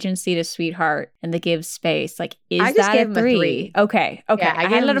the agency to Sweetheart and the give space. Like, is I just that gave a him a 3? 3. Okay, Yeah, I I had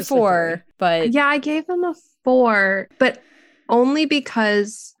gave it him at a just a 4, but Yeah, I gave him a 4, but only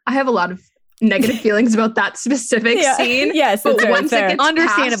because I have a lot of negative feelings about that specific scene. Yes, But that's fair, once that's it fair. gets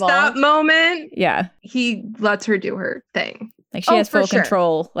Understandable. past that moment, Yeah, he lets her do her thing. like she has for full sure.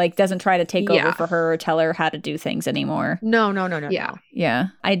 control. Like, doesn't try to take over Yeah. for her or tell her how to do things anymore. No. Yeah. Yeah,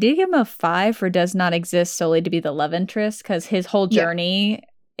 I did give him a 5 for does not exist solely to be the love interest because his whole journey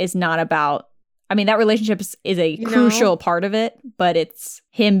is not about. I mean, that relationship is a crucial part of it, but it's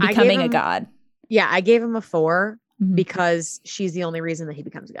him I gave becoming a him- god. Yeah. I gave him a 4 Mhm. because she's the only reason that he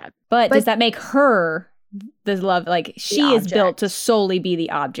becomes a god. But But- does that make her the love? Like she is built object. to solely be the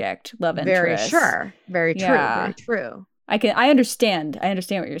object, love Very interest. sure. Very true. Yeah. Very true. I understand. I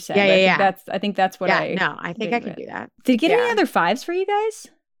understand what you're saying. Yeah, but yeah, I think that's what I. No, I think agree I could with. do that. Did you get any Yeah. other 5s for you guys?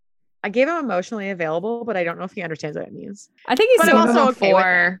 I gave him emotionally available, but I don't know if he understands what it means. I think he's But So I'm also a okay with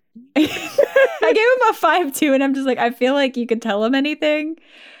 4. I gave him a 5 too, and I'm just like, I feel like you could tell him anything.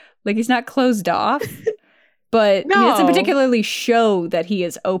 Like he's not closed off, but he doesn't No. particularly show that he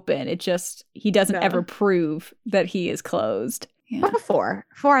is open. It just he doesn't No. ever prove that he is closed. Yeah. But a 4.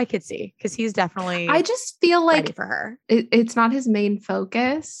 4 I could see because he's definitely I just feel ready like for her. it's not his main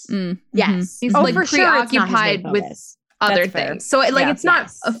focus. Mm, mhm. Yes. He's Oh, like for sure it's not his main preoccupied with focus. other That's fair. things. So like Yeah. it's not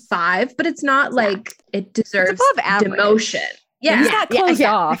Yes. a 5, but it's not like it deserves above average. demotion. Yeah, Yeah. he's not Yeah, closed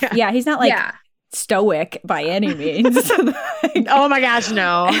yeah, off. yeah. Yeah, he's not like yeah. stoic by any means. Like, Oh my gosh,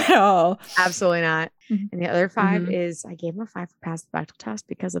 no. at all. Absolutely not. Mhm. And the other 5 Mhm. is I gave him a 5 for pass the Bechdel test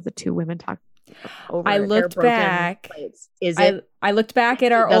because of the 2 women talk over I their looked broken back. plates. Is it I looked back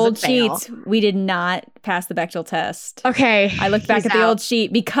at our Doesn't old fail. sheets. We did not pass the Bechdel test. okay? I looked back he's at the out. old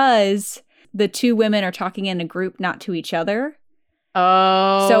sheet because the 2 women are talking in a group, not to each other.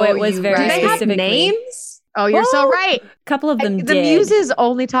 Oh, So it was you very Do they have specifically- names? Oh, you're so Well, right. A couple of them The did. muses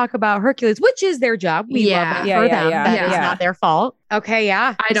only talk about Hercules, which is their job. We Yeah. love that Yeah, for yeah, them. yeah, That is yeah. not their fault. Okay,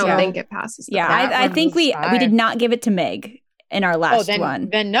 yeah. I don't So- think it passes. Yeah, That I one think was we fire. did not give it to Meg in our last one.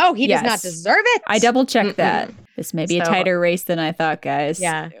 Then no, he does not Yes. deserve it. I double checked Mm-mm. that. This may be a So- tighter race than I thought, guys.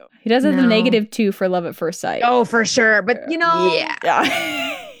 Yeah. He does have the No. -2 for love at first sight. Oh, for sure. But you know, Yeah.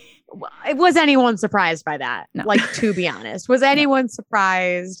 Yeah. was anyone surprised by that? No. Like, to be honest, was anyone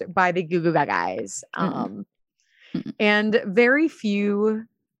surprised by the Goo Goo Guys? Mm-mm. And very few,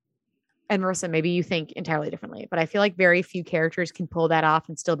 and Marissa, maybe you think entirely differently, but I feel like very few characters can pull that off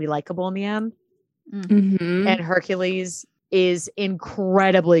and still be likable in the end. Mhm. And Hercules is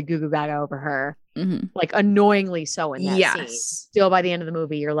incredibly Goo Goo Gaga over her, Mhm. like annoyingly so in that scene. Yes. Still, by the end of the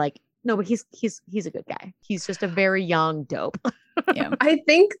movie, you're like, no, but he's a good guy. He's just a very young dope. Yeah. I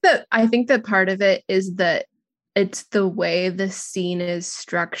think that part of it is that it's the way the scene is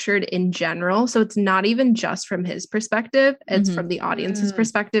structured in general. So it's not even just from his perspective, it's Mhm. from the audience's Mm.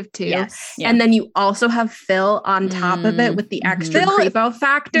 perspective too. Yes. Yeah. And then you also have Phil on top of it with the Mhm. extra Phil- creepo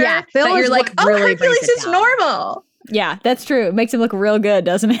factor. Yeah, Phil that is you're like, what oh, really brings Hercules it is down." normal. Yeah, that's true. It makes him look real good,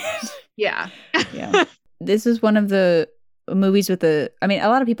 doesn't it? Yeah. Yeah. This is one of the movies with a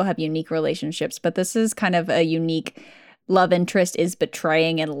lot of people have unique relationships, but this is kind of a unique love interest is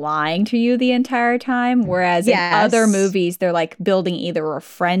betraying and lying to you the entire time. Whereas in other Yes. movies, they're like building either a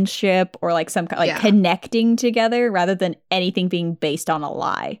friendship or like some like Yeah. connecting together rather than anything being based on a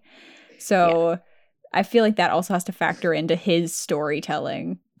lie. So I feel like that also has to factor into his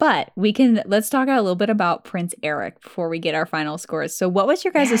storytelling But let's talk a little bit about Prince Eric before we get our final scores. So what was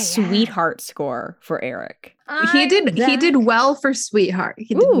your guys' sweetheart score for Eric? He did well for sweetheart.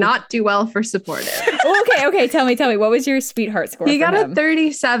 He did not do well for supportive. Okay. Tell me. What was your sweetheart score? He got a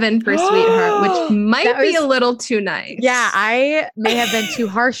 37 for sweetheart, which might be a little too nice. Yeah, I may have been too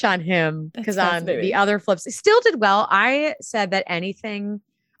harsh on him because on the other flips, he still did well. I said that anything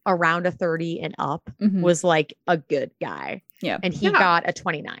around a 30 and up was like a good guy. Yeah. And he got a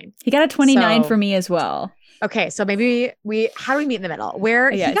 29. He got a 29 for me as well. Okay, so maybe how do we meet in the middle? Where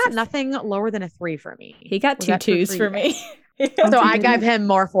he got nothing lower than a 3 for me. He got 2 2s for me. So I gave him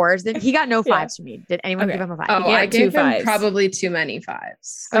more 4s. Then he got no 5s for me. Did anyone give him a 5? Oh, I gave him probably too many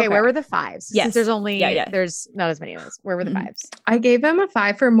 5s. Okay, where were the 5s? Yes. Since there's not as many of those. Where were the 5s? I gave him a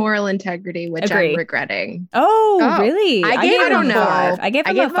 5 for moral integrity, which I'm regretting. Oh, really? I gave him a 5. I gave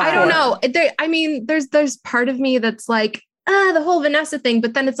him a 5. I don't know. There's part of me that's like, the whole Vanessa thing,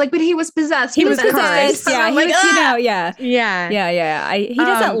 but then it's like, but he was possessed. He was possessed. Yeah, like, Yeah. He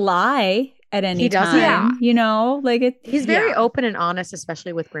doesn't lie at any time. Yeah. You know, like he's very open and honest,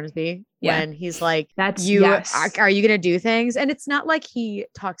 especially with Grimsby. When he's like, "That's are you gonna do things?" And it's not like he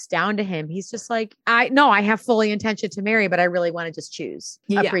talks down to him. He's just like, I have fully intention to marry, but I really want to just choose.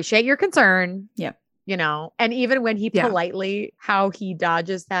 Yeah. Appreciate your concern. Yeah. You know, and even when he politely, how he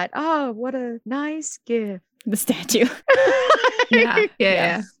dodges that, oh, what a nice gift. The statue.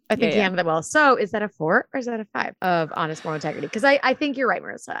 Yeah. I think he handled it well. So is that a 4 or is that a 5 of honest moral integrity? Because I think you're right,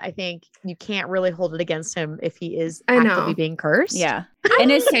 Marissa. I think you can't really hold it against him if he is actively being cursed. Yeah.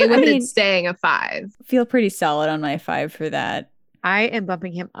 And it's okay with it staying a 5. Feel pretty solid on my 5 for that. I am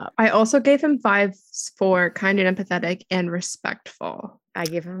bumping him up. I also gave him 5s for kind and empathetic and respectful. I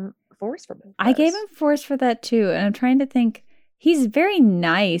gave him 4s for both. I gave him 4s for that too. And I'm trying to think. He's very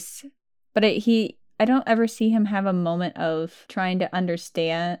nice, but I don't ever see him have a moment of trying to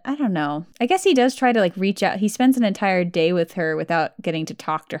understand. I don't know. I guess he does try to like reach out. He spends an entire day with her without getting to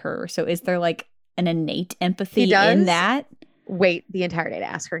talk to her. So is there like an innate empathy in that? Wait the entire day to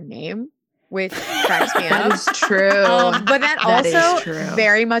ask her name, which cracks me up. That is true. But that also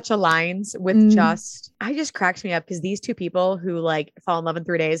very much aligns with I just cracks me up because these two people who like fall in love in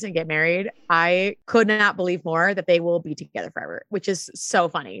 3 days and get married, I could not believe more that they will be together forever, which is so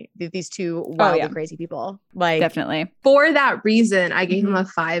funny. These two wildly crazy people. Like definitely. For that reason, I gave him a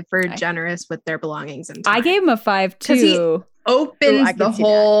 5 for generous with their belongings and time. I gave him a 5 too. Opens the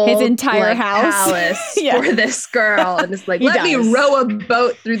whole his entire house palace for this girl and it's like, let me row a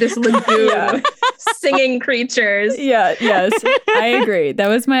boat through this lagoon singing creatures. Yes, I agree. That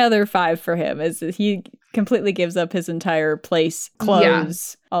was my other 5 for him, is he completely gives up his entire place,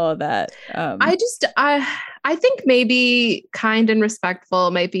 clothes, all of that. I think maybe kind and respectful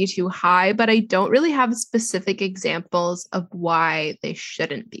might be too high, but I don't really have specific examples of why they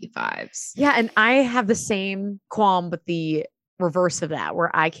shouldn't be 5s. Yeah, and I have the same qualm with the reverse of that, where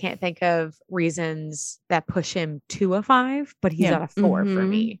I can't think of reasons that push him to a 5, but he's at a 4 for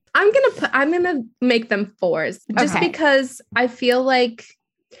me. I'm gonna make them 4s just because I feel like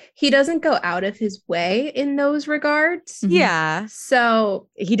he doesn't go out of his way in those regards. Yeah. So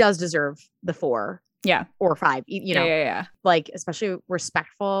he does deserve the 4. Yeah. Or 5, you know. Yeah. Like, especially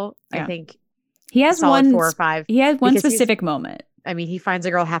respectful. I think he has 4 or 5. He had one specific moment. I mean, he finds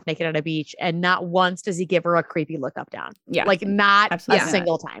a girl half naked on a beach and not once does he give her a creepy look up down. Yeah. Like not a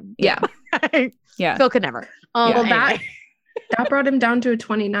single time. Yeah. Yeah. Phil could never. Well, that brought him down to a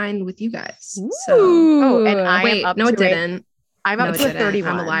 29 with you guys. Ooh. So, and I am up to it didn't. I'm up to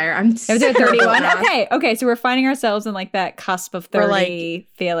 31. I'm a liar. I'm to 31. Okay. So we're finding ourselves in like that cusp of 30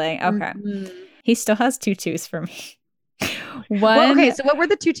 feeling. Okay. He still has 2 2s for me. Okay, so what were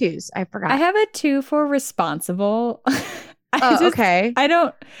the 2 2s? I forgot. I have a 2 for responsible. Okay.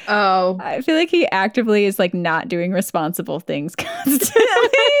 I feel like he actively is like not doing responsible things constantly.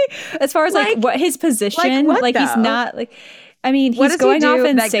 As far as like what his position, like he's not like. I mean, he's going off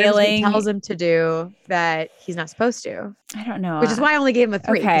and sailing. Tells him to do that he's not supposed to. I don't know. Which is why I only gave him a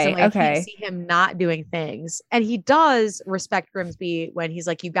 3. Okay. I can't see him not doing things, and he does respect Grimsby when he's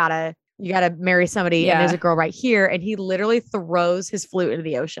like, you gotta marry somebody, and there's a girl right here, and he literally throws his flute into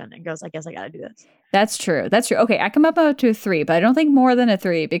the ocean and goes, I guess I gotta do this. That's true. Okay, I come up to a 3, but I don't think more than a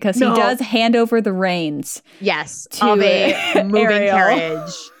 3 because he does hand over the reins. Yes, of a moving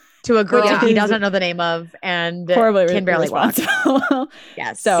carriage to a girl he doesn't know the name of and can barely walk.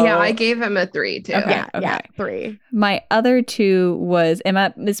 Yes. So I gave him a 3 too. Okay. Yeah, 3. My other 2 was,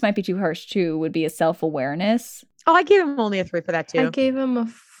 this might be too harsh too, would be a self-awareness. Oh, I gave him only a 3 for that too. I gave him a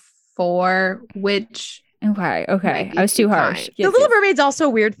 4, which Okay. I was too harsh. The Little Mermaid's also a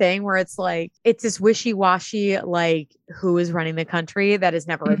weird thing where it's like, it's this wishy-washy, like, who is running the country that is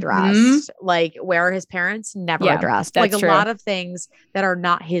never addressed. Like, where are his parents? Never addressed. Like, a lot of things that are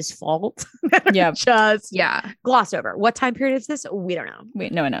not his fault. Just glossed over. What time period is this? We don't know.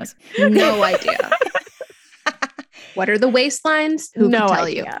 No one knows. No idea. What are the waistlines? Who can tell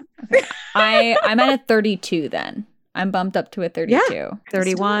you? I'm at a 32 then. I'm bumped up to a 32. Yeah.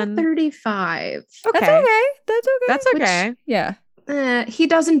 31. 35. Okay. That's okay. Yeah. He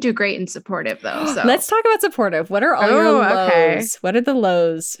doesn't do great in supportive though. So let's talk about supportive. What are all your lows? Okay. What are the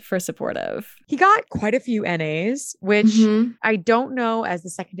lows for supportive? He got quite a few NAs, which I don't know as the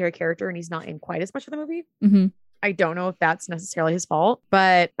secondary character, and he's not in quite as much of the movie. I don't know if that's necessarily his fault,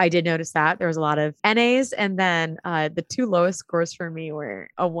 but I did notice that there was a lot of NAs. And then the two lowest scores for me were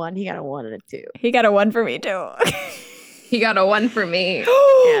a 1. He got a 1 and a 2. He got a 1 for me too. He got a 1 for me.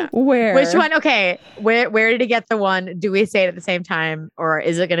 Yeah. Where? Which one? Okay. Where did he get the 1? Do we say it at the same time, or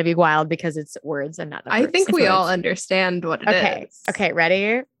is it going to be wild because it's words and not numbers? I think we all understand what it is. Okay.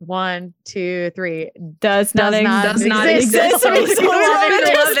 Ready? 1, 2, 3. Does not exist.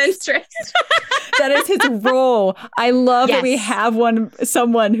 Love interest. That is his role. I love that we have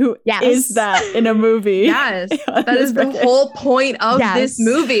someone who is that in a movie. Yes. That is the whole point of this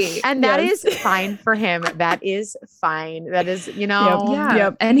movie. And that is fine for him. That is fine. That is,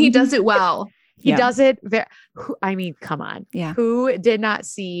 Yep. And he does it well. He does it. I mean, come on. Yeah. Who did not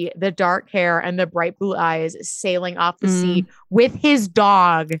see the dark hair and the bright blue eyes sailing off the sea with his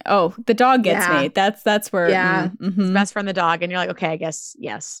dog? Oh, the dog gets me. That's where. Yeah. His best friend, the dog. And you're like, okay, I guess.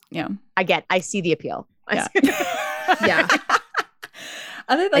 Yes. Yeah. I see the appeal. Yeah. Yeah.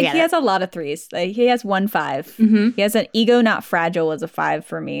 He has a lot of 3s. Like, he has 1 5. He has an ego not fragile was a 5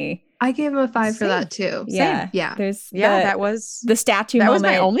 for me. I gave him a 5 for that too. Yeah. Same. Yeah. That was the statue moment. That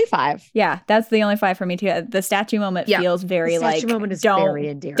was my only 5. Yeah. That's the only 5 for me too. The statue moment feels very moment is very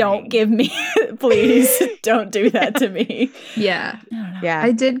endearing. Don't give me, please don't do that to me. Yeah. Yeah.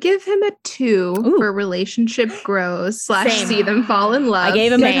 I did give him a 2 for relationship grows / see them fall in love. I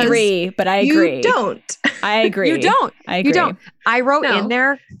gave him a 3, but I agree. You don't. I agree. You don't. I agree. You don't. I wrote in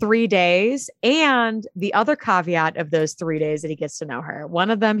there 3 days, and the other caveat of those 3 days that he gets to know her. One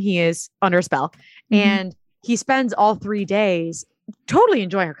of them, he is under a spell, and he spends all 3 days totally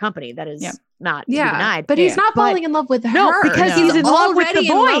enjoying her company. That is not to be denied. But he's not falling in love with her. No, because he's in love with the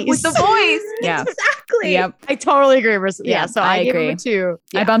voice. Yeah. Exactly. Yep. I totally agree. Yeah. So I agree. Gave him a 2.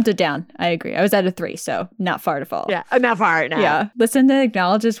 Yeah. I bumped it down. I agree. I was at a 3, so not far to fall. Yeah. Not far. No. Yeah. Listen to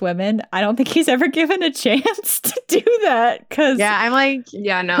acknowledges women. I don't think he's ever given a chance to do that. Cause I'm like,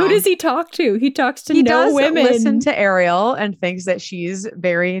 no. Who does he talk to? He talks to no women. He does listen to Ariel and thinks that she's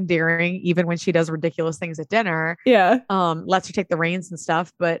very endearing, even when she does ridiculous things at dinner. Yeah. Lets her take the reins and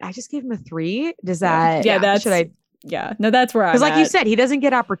stuff. But I just gave him a 3. Does that? That's where I'm because like you said, he doesn't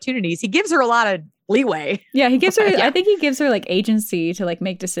get opportunities. He gives her a lot of leeway. Yeah, he gives her I think he gives her like agency to like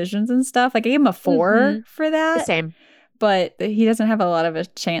make decisions and stuff. Like I gave him a 4 for that. Same. But he doesn't have a lot of a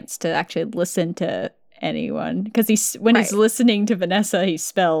chance to actually listen to anyone because he's he's listening to Vanessa, he's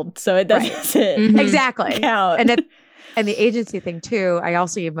spelled, so it doesn't exactly count. And the agency thing too, I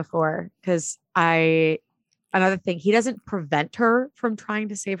also gave him a 4 because another thing, he doesn't prevent her from trying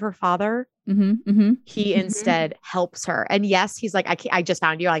to save her father. He instead helps her. And yes, he's like, I just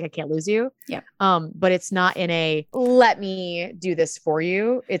found you. Like, I can't lose you. Yeah. But it's not in a, let me do this for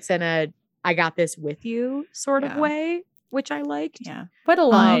you. It's in a, I got this with you sort of way, which I liked. Yeah. What a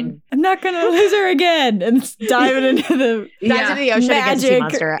line. I'm not going to lose her again. And diving into the ocean magic against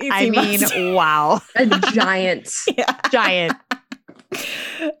monster. I mean, wow. A giant. Giant.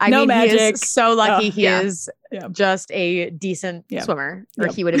 I mean, magic. He is so lucky he is just a decent swimmer, or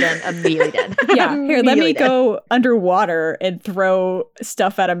he would have been immediately dead. Here, let me go underwater and throw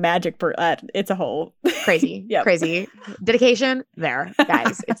stuff at a magic it's a whole crazy, crazy dedication. There,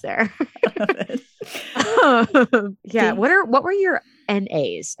 guys, it's there. What were your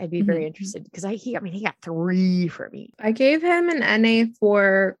NAs? I'd be very interested because he got 3 for me. I gave him an NA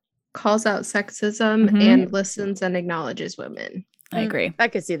for calls out sexism and listens and acknowledges women. I agree. I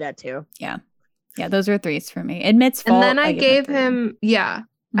could see that too. Yeah. Yeah, those are 3s for me. Admits fault. And then I gave him,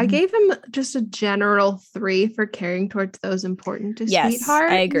 I gave him just a general 3 for caring towards those important to Sweetheart.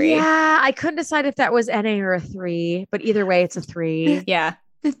 I agree. Yeah, I couldn't decide if that was NA or a 3, but either way, it's a 3. Yeah.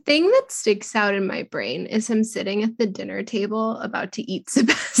 The thing that sticks out in my brain is him sitting at the dinner table about to eat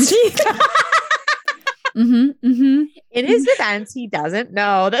Sebastian. In his defense, he doesn't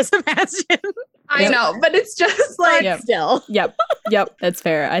know that Sebastian. I know, but it's just like still. Yep. That's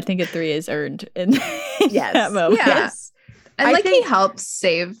fair. I think a 3 is earned in that moment. Yes. And he helps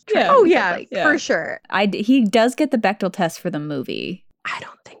save Trim. Oh yeah, for sure. He does get the Bechdel test for the movie. I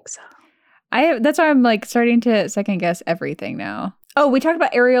don't think so. That's why I'm like starting to second guess everything now. Oh, we talked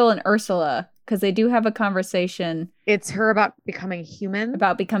about Ariel and Ursula because they do have a conversation. It's her about becoming human.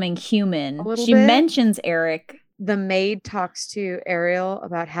 She mentions Eric. The maid talks to Ariel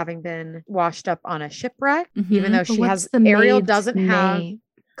about having been washed up on a shipwreck, even though Ariel doesn't have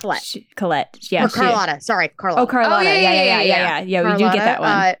Colette. Yeah. Or Carlotta. Sorry, Carlotta. Oh, Carlotta. Yeah. We do get that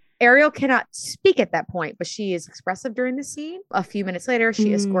one. Ariel cannot speak at that point, but she is expressive during the scene. A few minutes later,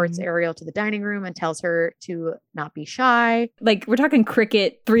 she escorts Ariel to the dining room and tells her to not be shy. Like, we're talking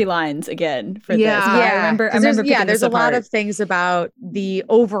cricket 3 lines again for this. Yeah. I remember there's a lot of things about the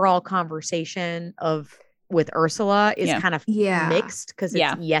overall conversation with Ursula is kind of mixed because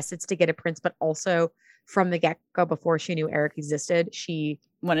it's to get a prince, but also from the get-go before she knew Eric existed, she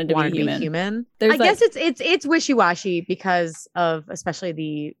wanted to be human. I guess it's wishy-washy because of especially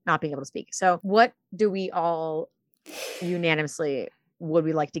the not being able to speak. So what do we all unanimously, would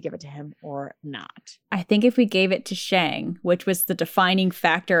we like to give it to him or not? I think if we gave it to Shang, which was the defining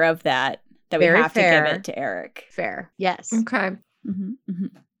factor of that we have to give it to Eric. Fair. Yes. Okay.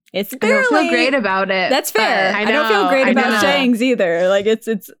 It's I don't feel great about it. That's fair. I don't feel great about Shang's either. Like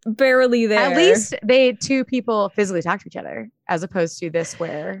it's barely there. At least two people physically talk to each other, as opposed to this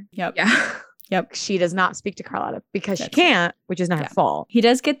where she does not speak to Carlotta because she can't, which is not her fault. He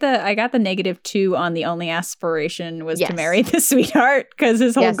does get I got the -2 on the only aspiration was to marry the sweetheart because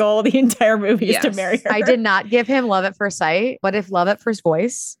his whole goal the entire movie is to marry her. I did not give him love at first sight, but if love at first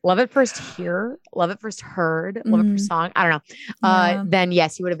voice, love at first hear, love at first heard, love at first song, I don't know, then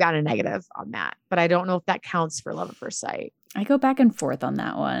yes, he would have gotten a negative on that. But I don't know if that counts for love at first sight. I go back and forth on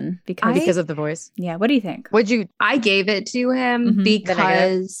that one because of the voice. Yeah. What do you think? I gave it to him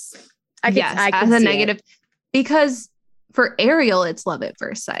because as a negative, because for Ariel, it's love at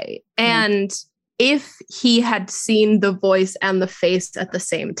first sight. And if he had seen the voice and the face at the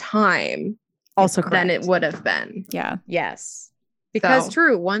same time, then it would have been. Yeah. Yes. Because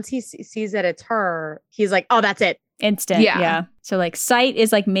true, once he sees that it's her, he's like, oh, that's it. Instant. Yeah. So like sight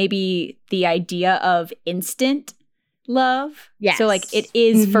is like maybe the idea of instant love. Yes. So like it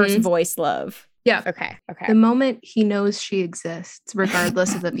is first voice love. Yeah. Okay. The moment he knows she exists,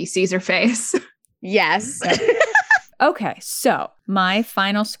 regardless of if he sees her face. Yes. Okay. So my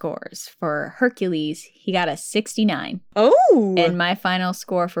final scores for Hercules, he got a 69. Oh. And my final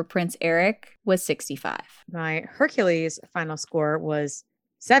score for Prince Eric was 65. My Hercules final score was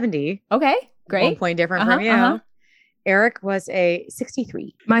 70. Okay. Great. 1 point different from you. Eric was a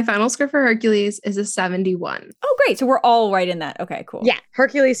 63. My final score for Hercules is a 71. Oh, great. So we're all right in that. Okay, cool. Yeah.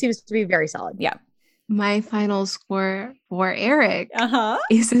 Hercules seems to be very solid. Yeah. My final score for Eric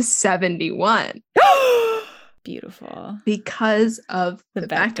is a 71. Beautiful. Because of the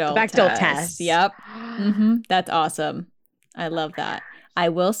Bechdel test. Yep. That's awesome. I love that. I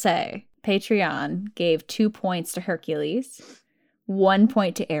will say Patreon gave 2 points to Hercules, 1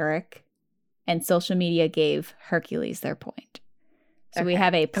 point to Eric, and social media gave Hercules their point. So we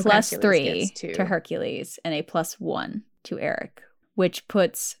have a +3 to Hercules and a +1 to Eric, which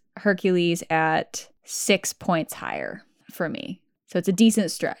puts Hercules at 6 points higher for me. So it's a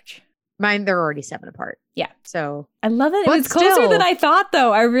decent stretch. Mine, they're already 7 apart. Yeah. So I love it. It was closer than I thought,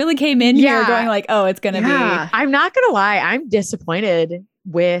 though. I really came in here going like, oh, it's going to be. I'm not going to lie. I'm disappointed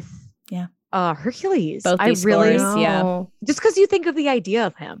with Hercules. Both these scores, just because you think of the idea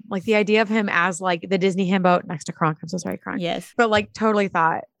of him, like the idea of him as like the Disney himbo next to Kronk. I'm so sorry, Kronk. Yes, but like totally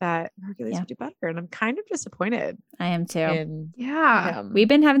thought that Hercules would do better, and I'm kind of disappointed. I am too. We've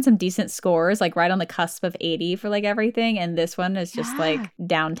been having some decent scores, like right on the cusp of 80 for like everything, and this one is just like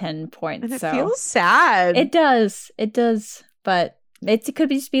down 10 points. And it feels sad. It does, but it could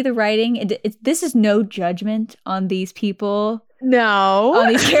just be the writing. This is no judgment on these people. No. On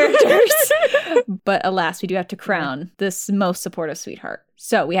these characters. But alas, we do have to crown this most supportive sweetheart.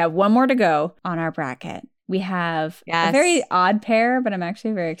 So we have one more to go on our bracket. We have a very odd pair, but I'm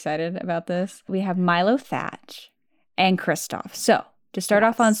actually very excited about this. We have Milo Thatch and Kristoff. So to start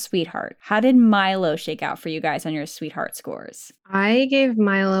off on sweetheart, how did Milo shake out for you guys on your sweetheart scores? I gave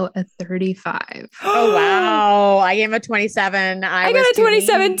Milo a 35. Oh, wow. I gave him a 27. I got a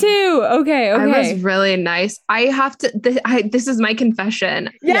 27 too. Okay. I was really nice. I have to, this is my confession.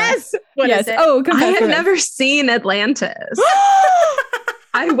 Yes. What is it? Oh, I have never seen Atlantis.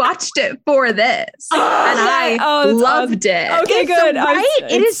 I watched it for this and I loved it. Okay, good. Right?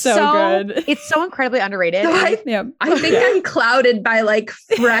 It is so good. It's so incredibly underrated. I think I'm clouded by like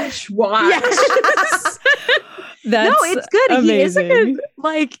fresh watch. No, it's good. Amazing. He is a good,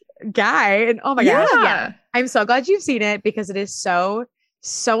 like guy. And oh my gosh. Yeah. I'm so glad you've seen it because it is so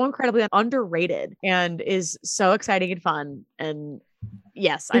incredibly underrated and is so exciting and fun. And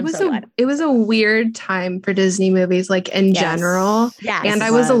yes, I'm so glad. It was a weird time for Disney movies, like in general. Yes. And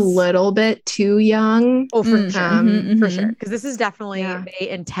I was a little bit too young. Oh, for sure. For sure. Because this is definitely, they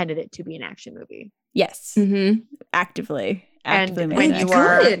intended it to be an action movie. Yes. Actively. And when you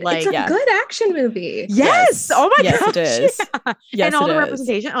are like, it's a good action movie. Yes. Oh my gosh. Yes, it is. Yeah. Yes, and all the is.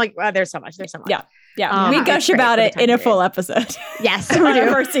 Representation. Like, there's so much. Yeah. We gush about it in a full episode. Yes, we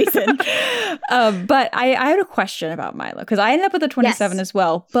do. First season. But I had a question about Milo because I ended up with a 27 as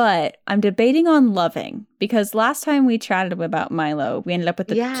well. But I'm debating on Loving because last time we chatted about Milo, we ended up with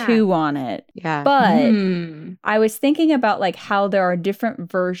the 2 on it. Yeah. But I was thinking about like how there are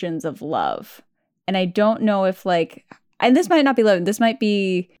different versions of love. And I don't know if like... And this might not be love. This might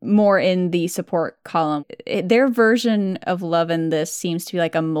be more in the support column. Their version of love in this seems to be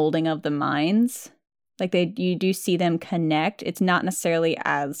like a molding of the minds. Like you do see them connect. It's not necessarily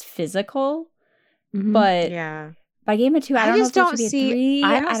as physical, but if I gave him a 2, I don't see.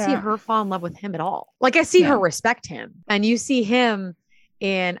 I don't see her fall in love with him at all. Like I see her respect him, and you see him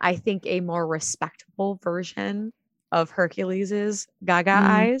in I think a more respectable version of Hercules's Gaga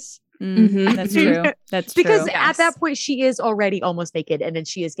eyes. That's true. That's true. Because at that point, she is already almost naked, and then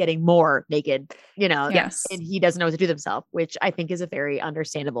she is getting more naked, you know. Yes. And he doesn't know what to do with himself, which I think is a very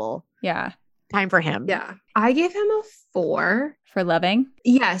understandable time for him. Yeah. I gave him a 4. For Loving?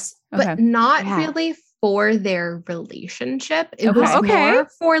 Yes. But not really for their relationship. It was more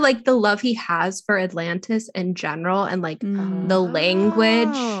for like the love he has for Atlantis in general and like the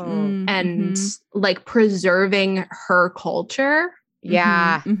language and like preserving her culture.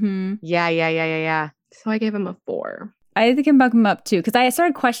 Yeah. Mm-hmm. Yeah. So I gave him a 4. I think I'm bugging him up too because I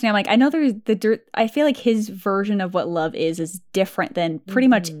started questioning. I'm like, I know there's the dirt. I feel like his version of what love is different than pretty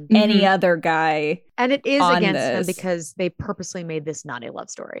much any other guy. And it is against them because they purposely made this not a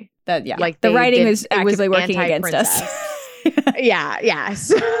love story. Like the writing is actively working against us. Yeah.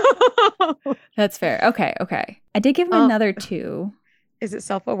 That's fair. Okay. I did give him another 2. Is it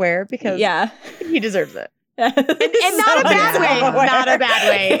self-aware? Because he deserves it. And not a bad way. Not a bad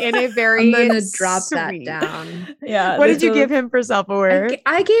way. In a very I'm gonna drop that down. Yeah. What did you give him for self-aware?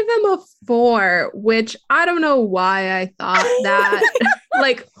 I gave him a 4, which I don't know why I thought that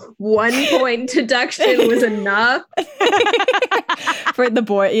like 1 point deduction was enough. For the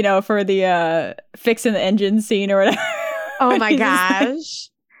boy, for the fixing the engine scene or whatever. Oh my gosh.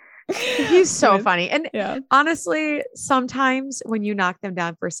 He's so funny. And honestly, sometimes when you knock them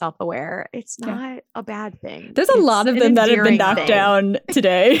down for self-aware, it's not a bad thing. There's a lot of them that have been knocked down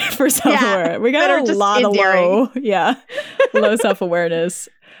today for self-aware. We got a lot of low self-awareness.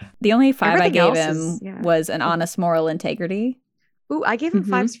 The only 5 I gave him was an honest moral integrity. Ooh, I gave him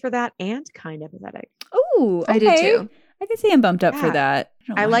 5s for that and kind empathetic. Ooh, okay. I did too. I can see him bumped up for that.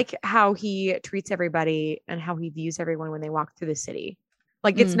 I like how he treats everybody and how he views everyone when they walk through the city.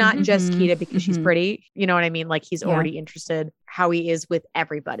 Like, it's not just Kida because she's pretty. You know what I mean? Like, he's already interested how he is with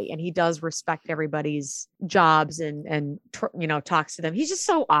everybody. And he does respect everybody's jobs and talks to them. He's just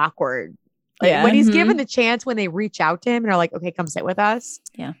so awkward. Like, when he's given the chance, when they reach out to him and are like, okay, come sit with us.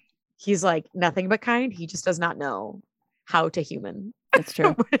 Yeah. He's like nothing but kind. He just does not know how to human. That's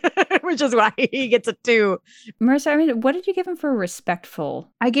true. Which is why he gets a 2. Marissa, what did you give him for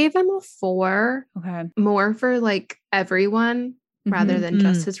respectful? I gave him a 4. Okay. More for like everyone. Rather than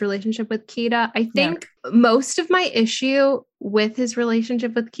just his relationship with Kida. I think most of my issue with his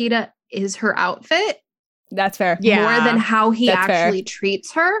relationship with Kida is her outfit. That's fair. Yeah. More than how he actually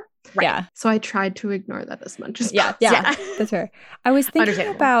treats her. Right. Yeah. So I tried to ignore that as much as possible. Yeah. That's fair. I was thinking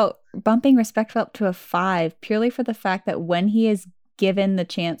about bumping respectful up to a 5 purely for the fact that when he is given the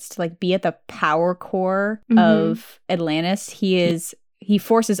chance to like be at the power core of Atlantis, he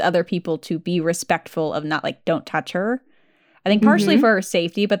forces other people to be respectful of not like, don't touch her. I think partially for her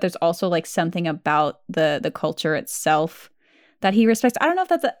safety, but there's also like something about the culture itself that he respects. I don't know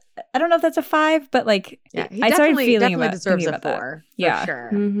if that's a 5, but like I started feeling about deserves a 4. For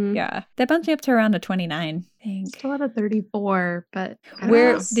sure. Yeah, that bumps me up to around a 29. I think. Still at a 34, but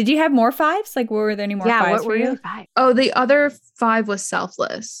did you have more 5s? Like, were there any more 5s what for were you? your 5? Oh, the other 5 was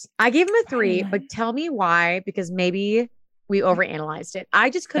selfless. I gave him a 3, but tell me why? Because maybe we overanalyzed it. I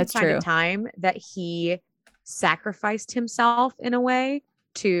just couldn't find a time that he sacrificed himself in a way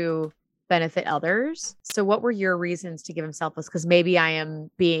to benefit others. So what were your reasons to give him selfless? Because maybe I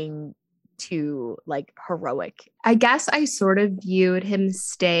am being too like heroic. I guess I sort of viewed him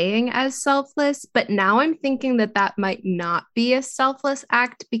staying as selfless, but now I'm thinking that might not be a selfless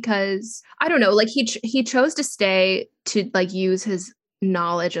act because I don't know, like he chose to stay to like use his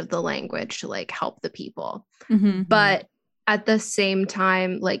knowledge of the language to like help the people. Mm-hmm. But at the same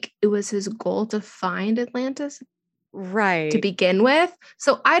time, like it was his goal to find Atlantis right to begin with.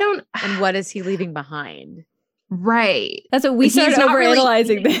 So I don't. And what is he leaving behind? Right. That's what we started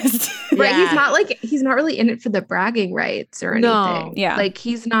overanalyzing this. Right. He's not really in it for the bragging rights or anything. No. Yeah. Like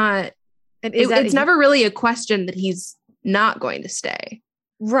he's not. And it's never really a question that he's not going to stay.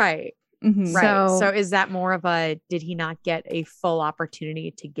 Right. Mm-hmm. Right. So is that more of a, did he not get a full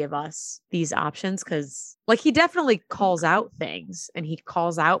opportunity to give us these options? Because like he definitely calls out things and he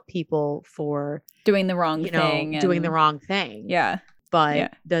calls out people for doing the wrong thing. Doing the wrong thing. Yeah.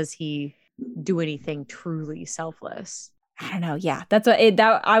 But does he do anything truly selfless? I don't know. Yeah. That's what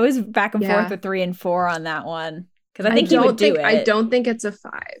I was back and forth with 3 and 4 on that one. Because I think he would do it. I don't think it's a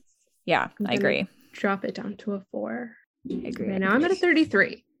 5. Yeah, I agree. Drop it down to a 4. I agree. Right now I'm at a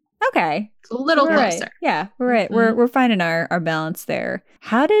 33. Okay. It's a little closer. Right. Yeah, we're right. Mm-hmm. We're finding our balance there.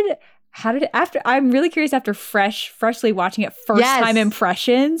 How did after I'm really curious after freshly watching it first time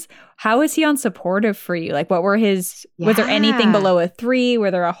impressions, how is he on supportive for you? Like what were his was there anything below a 3? Were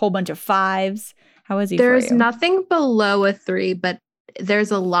there a whole bunch of 5s? How was he for you? There's nothing below a 3, but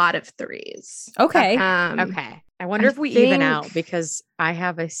there's a lot of 3s. Okay. Okay. I wonder if we even out because I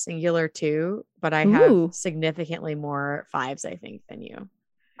have a singular 2, but I have significantly more 5s, I think, than you.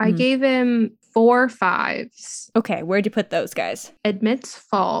 I gave him 4 5s. Okay, where'd you put those guys? Admits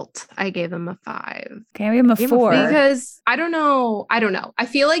fault. I gave him a 5. Okay, I gave him a 4. Because I don't know. I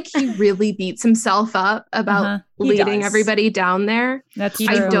feel like he really beats himself up about leading everybody down there. That's he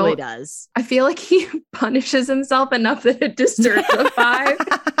true. Totally does. I feel like he punishes himself enough that it deserves a 5.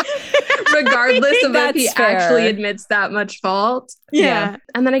 Regardless of if he actually admits that much fault. Yeah.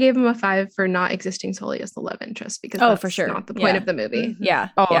 And then I gave him a 5 for not existing solely as the love interest because that's for sure. not the point of the movie. Yeah.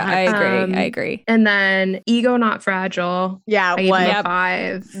 I agree. And then ego not fragile. Yeah. I gave him a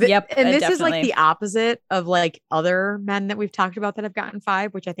 5. And this is like the opposite of like other men that we've talked about that have gotten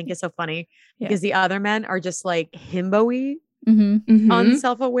 5, which I think is so funny because the other men are just like himbo-y.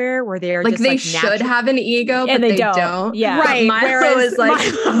 Unself-aware where they're like just they like should have an ego but they don't. Yeah, right. Milo is like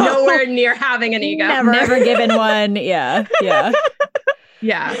nowhere near having an ego. Never given one. Yeah.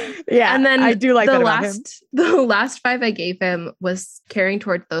 And then I do like the that last 5 I gave him was carrying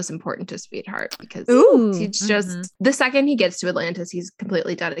towards those important to Sweetheart because he's just the second he gets to Atlantis he's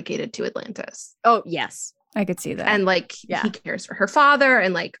completely dedicated to Atlantis. Oh yes, I could see that. And like he cares for her father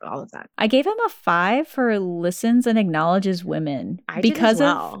and like all of that. I gave him a 5 for listens and acknowledges women because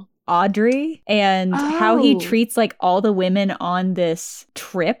of Audrey and how he treats like all the women on this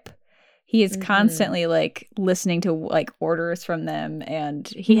trip. He is constantly like listening to like orders from them and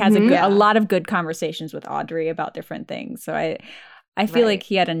he has a lot of good conversations with Audrey about different things. So I feel like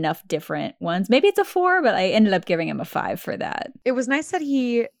he had enough different ones. Maybe it's a 4, but I ended up giving him a 5 for that. It was nice that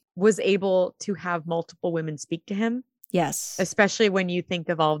he was able to have multiple women speak to him. Yes. Especially when you think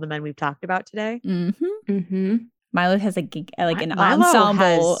of all of the men we've talked about today. Milo has an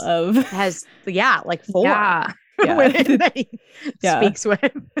ensemble has 4 women that he speaks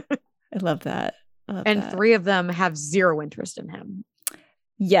with. I love that. And 3 of them have zero interest in him.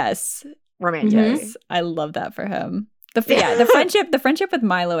 Yes. Romantic. Yes. I love that for him. The friendship with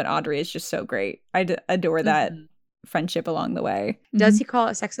Milo and Audrey is just so great. I adore that friendship along the way. Does he call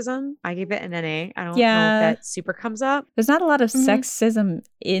it sexism? I gave it an NA. I don't know if that super comes up. There's not a lot of sexism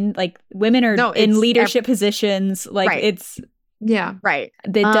in like women are in leadership positions. Like it's right.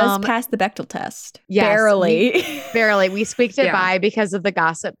 It does pass the Bechdel test. Yes, barely. Barely. We squeaked it by because of the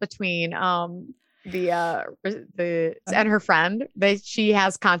gossip between the and her friend that she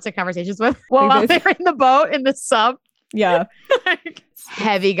has constant conversations with while they're in the boat in the sub. Yeah.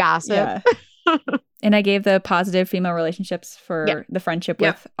 Heavy gossip. Yeah. And I gave the positive female relationships for the friendship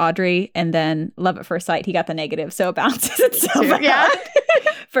with Audrey, and then love at first sight. He got the negative, so it bounces itself out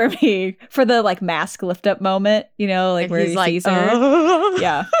for me. For the like mask lift up moment, you know, like and where he sees her.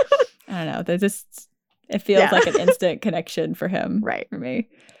 Yeah, I don't know. It feels like an instant connection for him, right? For me,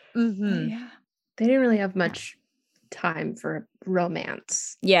 yeah. They didn't really have much time for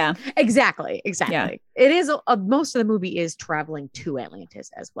romance. Yeah, exactly. Yeah. It is most of the movie is traveling to Atlantis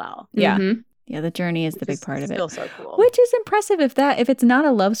as well. Yeah. Yeah, the journey is the big part of it. Still so cool. Which is impressive if it's not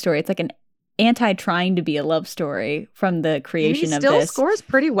a love story. It's like an anti-trying to be a love story from the creation of this. He still scores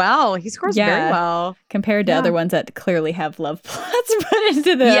pretty well. He scores very well. Compared to other ones that clearly have love plots put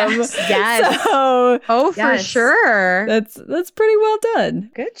into them. Yes. So, for sure. That's pretty well done.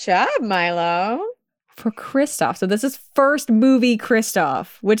 Good job, Milo. For Kristoff. So this is first movie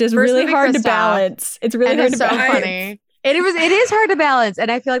Kristoff, which is really hard to balance. It's really hard to balance. Funny. It is hard to balance.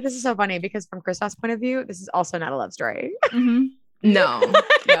 And I feel like this is so funny because from Kristoff's point of view, this is also not a love story. No.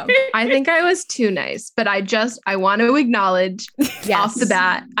 I think I was too nice, but I want to acknowledge off the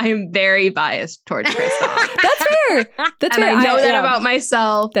bat, I am very biased towards Kristoff. That's fair. That's fair. I know that about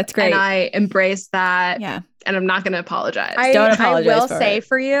myself. That's great. And I embrace that. Yeah. And I'm not going to apologize. Don't apologize. I will say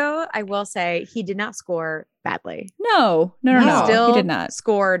for you, I will say he did not score badly. No. Still he did not.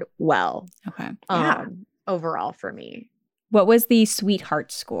 Scored well. Okay. Overall for me. What was the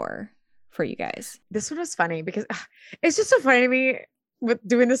sweetheart score for you guys? This one was funny because it's just so funny to me with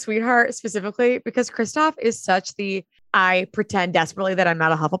doing the sweetheart specifically because Kristoff is such I pretend desperately that I'm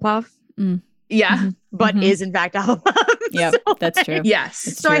not a Hufflepuff. Yeah. But is in fact a Hufflepuff. Yep, so that's true. Yes.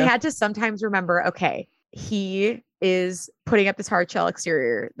 So I had to sometimes remember, okay, he is putting up this hard shell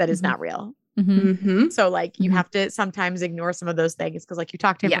exterior that is not real. So like you have to sometimes ignore some of those things because like you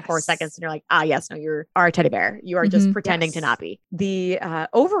talk to him for 4 seconds and you're like, yes, no, you are a teddy bear. You are just pretending to not be. The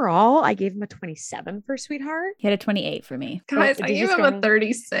overall, I gave him a 27 for sweetheart. He had a 28 for me. Guys, I gave him a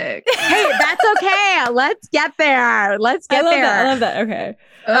 36. Hey, that's okay. Let's get there. I love that. Okay.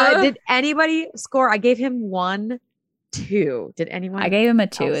 Did anybody score? I gave him 1, 2. Did anyone? I gave him a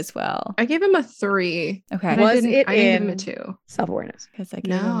 2 as well. I gave him a 3. Okay. I gave him a 2. Self-awareness. Because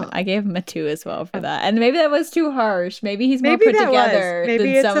I gave him a 2 as well for that. And maybe that was too harsh. Maybe he's more put together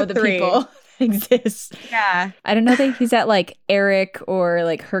than some of the people exist. Yeah. I don't know that he's at like Eric or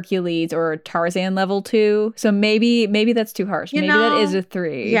like Hercules or Tarzan level 2. So maybe that's too harsh. Maybe that is a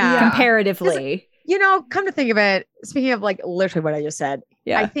 3. Yeah. Comparatively. Come to think of it, speaking of like literally what I just said,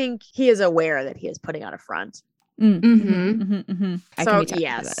 I think he is aware that he is putting on a front. So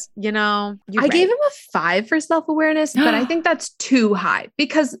yes, I gave him a 5 for self-awareness, but I think that's too high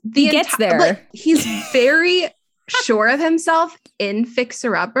because he gets there. Like, he's very sure of himself in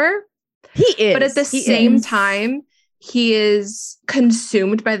Fixer Upper. He is, but at the same time, he is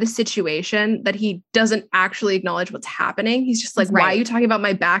consumed by the situation that he doesn't actually acknowledge what's happening. He's just like, why are you talking about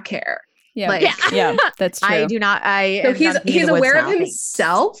my back hair? Yeah, that's true. I do not. So he's aware of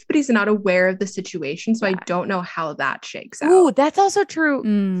himself, but he's not aware of the situation. So I don't know how that shakes out. Ooh, that's also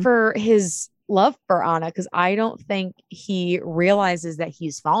true for his love for Anna, because I don't think he realizes that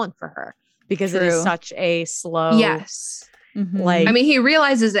he's fallen for her because it is such a slow. Yes. Like, I mean, he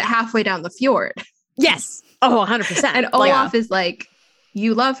realizes it halfway down the fjord. Yes. Oh, 100%. And Olaf is like,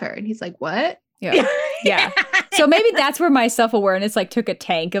 you love her. And he's like, what? Yeah. So maybe that's where my self-awareness like took a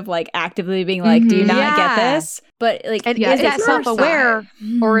tank of like actively being like, do you not get this? But like, and is that self-aware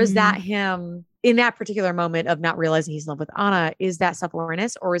or is that him in that particular moment of not realizing he's in love with Anna? Is that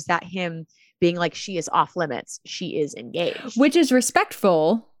self-awareness or is that him being like, she is off limits? She is engaged. Which is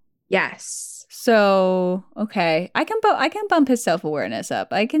respectful. Yes. So, okay. I can bump his self-awareness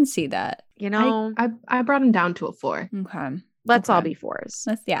up. I can see that. I brought him down to a 4. Okay. Let's all be 4s.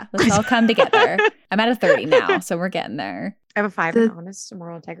 Let's all come together. I'm at a 30 now, so we're getting there. I have a 5 in honest and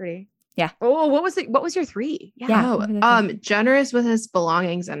moral integrity. Yeah. Oh, what was it? What was your 3? Generous with his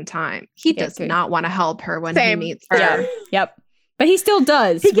belongings and time. He does not want to help her when he meets her. Yeah. Yep. But he still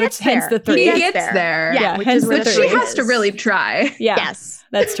does. Hence the 3. He gets there. Yeah. But she has to really try. Yeah. Yes.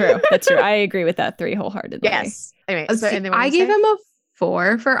 That's true. I agree with that 3 wholeheartedly. Yes. Anyway, I gave him a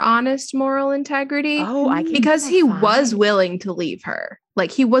 4 for honest moral integrity. Oh, because he was willing to leave her. Like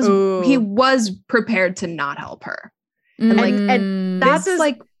he was prepared to not help her. And that's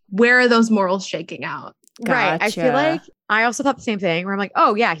like, where are those morals shaking out? Right. I feel like I also thought the same thing where I'm like,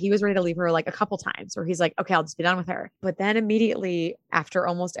 oh yeah, he was ready to leave her like a couple times where he's like, okay, I'll just be done with her. But then immediately after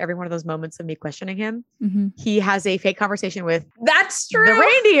almost every one of those moments of me questioning him, he has a fake conversation with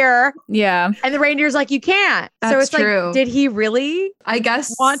the reindeer. Yeah. And the reindeer's like, you can't. That's so it's true. Like, did he really I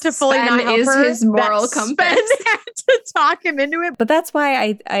guess want to fully not help her? His moral compass to talk him into it. But that's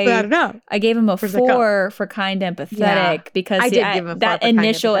why I don't know. I gave him a 4 for kind empathetic because I did give him that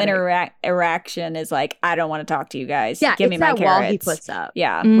initial interaction is like, I don't want to talk to you guys. Yeah, give me my carrots. Wall he puts up.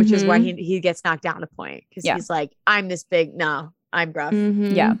 Yeah. Which is why he gets knocked down a point because he's like, I'm this big. No, I'm gruff.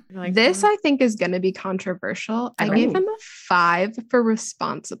 Yeah. Like, this I think is going to be controversial. I gave him a 5 for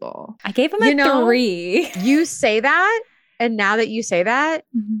responsible. I gave him a 3. You say that. And now that you say that,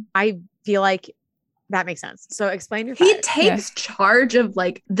 I feel like that makes sense. So explain your 5. He takes charge of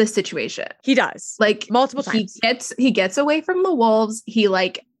like the situation. He does. Like multiple times. He gets away from the wolves. He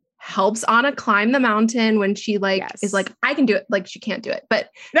like helps Anna climb the mountain when she is like, I can do it. Like she can't do it, but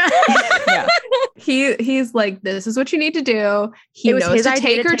he's like, this is what you need to do. He knows to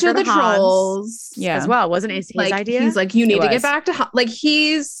take her to the trolls as well. Wasn't it his idea? He's like, you need to get back to like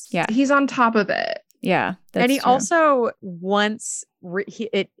he's on top of it. Yeah. And he also once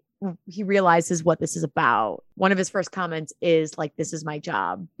he realizes what this is about. One of his first comments is like, this is my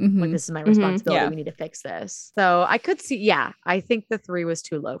job. Like, this is my responsibility. We need to fix this. So I could see, I think the 3 was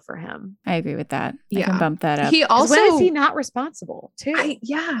too low for him. I agree with that. I can bump that up. He also, when is he not responsible too? I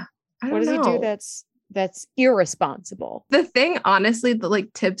don't what does know. he do that's irresponsible? The thing, honestly, that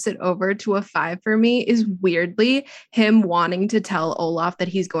like tips it over to a 5 for me is weirdly him wanting to tell Olaf that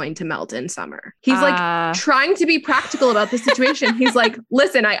he's going to melt in summer. He's like trying to be practical about the situation. He's like,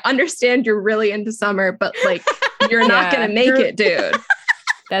 listen, I understand you're really into summer, but like, you're not going to make it, dude.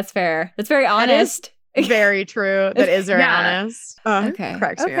 That's fair. That's very honest. Very true. That is very honest. Okay.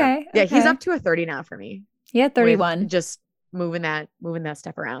 Correct. Yeah, he's up to a 30 now for me. Yeah, 31. Just moving that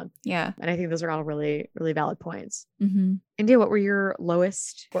stuff around. Yeah. And I think those are all really, really valid points. India, what were your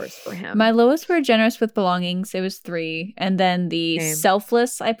lowest scores for him? My lowest were generous with belongings. It was 3. And then the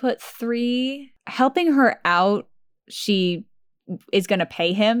selfless, I put 3. Helping her out, she is going to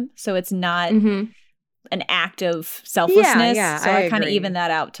pay him. So it's not an act of selflessness. So I kind of even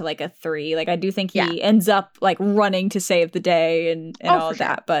that out to like a 3. Like I do think he ends up like running to save the day and all of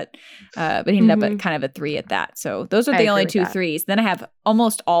that. But he ended up at kind of a 3 at that. So those are the only 2 3s. Then I have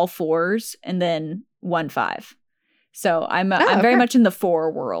almost all 4s and then 1 5. So I'm very much in the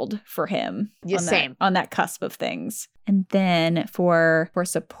 4 world for him. On that cusp of things. And then for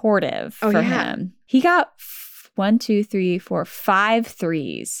supportive for him, he got 1, 2, 3, 4, 5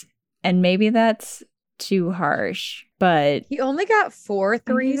 3s. And maybe that's too harsh, but he only got 4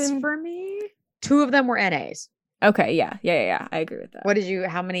 3s for me. 2 of them were NAs. Okay, yeah. I agree with that. What did you?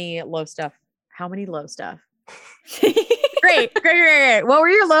 How many low stuff? Great. What were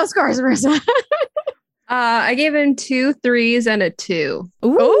your low scores, Marissa? I gave him 2 3s and a 2.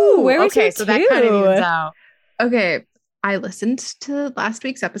 Ooh, where was your 2? So that kind of evens out. Okay. I listened to last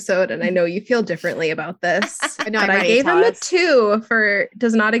week's episode and I know you feel differently about this. But I gave him a 2 for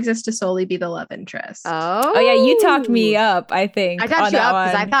does not exist to solely be the love interest. Oh yeah, you talked me up, I think. I talked you up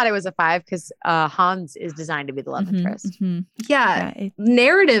because I thought it was a 5 because Hans is designed to be the love interest. Yeah,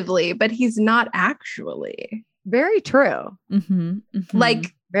 narratively, but he's not actually. Very true.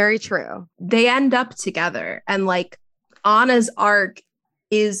 Like, very true. They end up together and like Anna's arc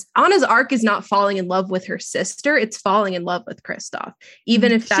is not falling in love with her sister. It's falling in love with Kristoff.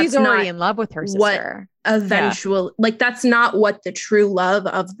 Even if that's she's already in love with her sister. Like that's not what the true love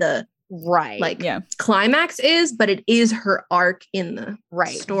of the climax is, but it is her arc in the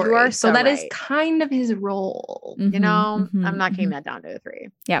story. You are so that is kind of his role. You know, I'm knocking that down to a 3.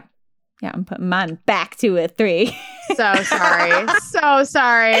 Yep. Yeah, I'm putting mine back to a 3. So sorry.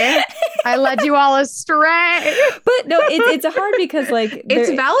 I led you all astray. But no, it's hard because like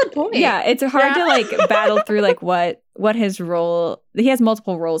it's a valid point. Yeah, it's hard to like battle through like what his role. He has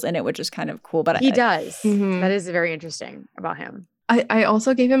multiple roles in it, which is kind of cool. But he does. That is very interesting about him. I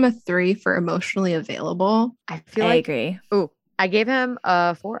also gave him a 3 for emotionally available. I agree. Ooh, I gave him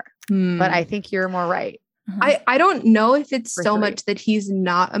a 4, but I think you're more right. I don't know if it's so much that he's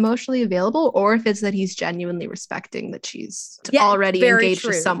not emotionally available or if it's that he's genuinely respecting that she's already engaged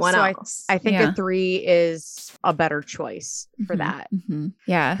with someone else. I think a 3 is a better choice for that.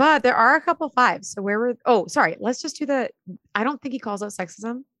 Yeah. But there are a couple 5s. So let's just do I don't think he calls out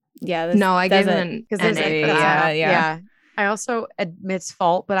sexism. Yeah. No, I gave him because there's yeah. I also admits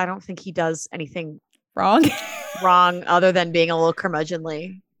fault, but I don't think he does anything wrong other than being a little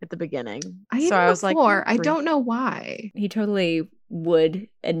curmudgeonly at the beginning. I was like, I don't know why. He totally would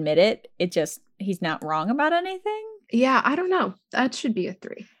admit it. It just, he's not wrong about anything. Yeah, I don't know. That should be a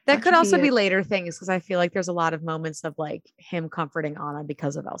 3. That could also be later things because I feel like there's a lot of moments of like him comforting Anna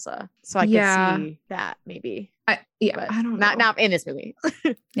because of Elsa. So I could see that maybe. I don't know. Not in this movie.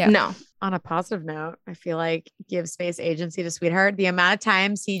 No. On a positive note, I feel like give space agency to Sweetheart. The amount of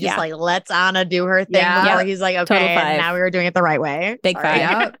times he just like lets Anna do her thing before he's like, okay, now we were doing it the right way. Big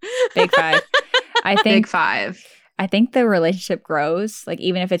 5. Big 5. I think Big 5. I think the relationship grows, like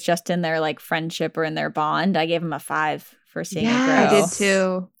even if it's just in their like friendship or in their bond. I gave him a 5 for seeing it grow. I did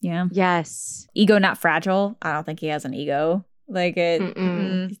too. Yeah. Yes. Ego not fragile. I don't think he has an ego. Like it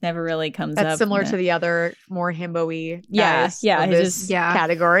never really comes up. That's similar to the other more himbo-y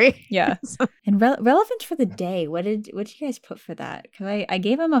category. Yeah. And relevance for the day. What did you guys put for that? Because I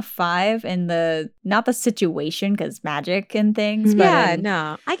gave him a 5 in not the situation because magic and things. But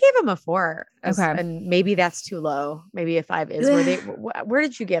I gave him a 4. Okay. And maybe that's too low. Maybe a 5 is where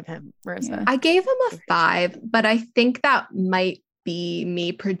did you give him, Marissa? Yeah. I gave him a 5, but I think that might be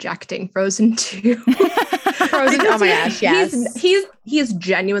me projecting Frozen 2. Frozen. Oh my gosh, yes. He's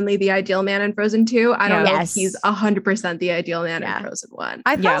genuinely the ideal man in Frozen 2. I don't know if he's 100% the ideal man in Frozen 1.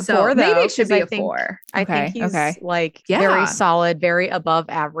 I thought 4 though. Maybe it should be a 4. I think he's like very solid, very above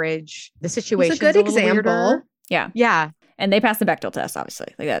average. The situation. It's a good example. Weirder. Yeah. And they passed the Bechdel test,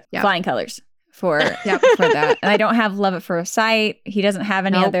 obviously. Like that. Flying colors. For that. And I don't have love at first sight. He doesn't have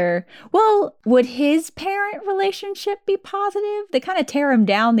any other. Well, would his parent relationship be positive? They kind of tear him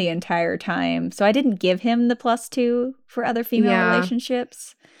down the entire time. So I didn't give him the +2 for other female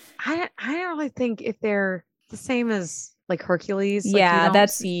relationships. I don't really think if they're the same as like Hercules. Like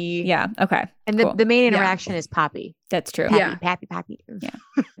that's okay. And the main interaction is Poppy. That's true. Pappy. Yeah.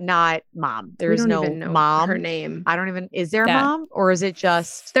 Not mom. There's no mom. Her name. I don't even. Is there a mom or is it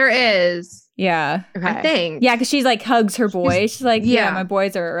just? There is. Yeah. Okay. I think. Yeah, because she's like hugs her boy. She's like, my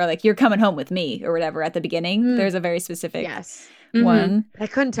boys are like, you're coming home with me or whatever at the beginning. There's a very specific one. I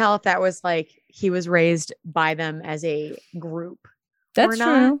couldn't tell if that was like he was raised by them as a group. That's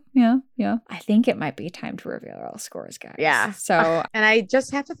true. Yeah. I think it might be time to reveal our scores, guys. Yeah. So, and I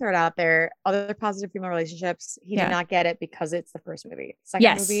just have to throw it out there. Other positive female relationships, he did not get it because it's the first movie.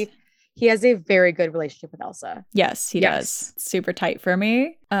 Second movie, he has a very good relationship with Elsa. Yes, he does. Super tight for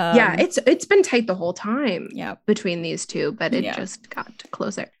me. It's been tight the whole time. Yeah. Between these two, but it just got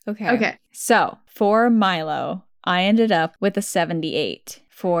closer. Okay. So for Milo, I ended up with a 78.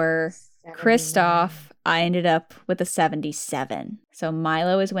 For Kristoff, I ended up with a 77. So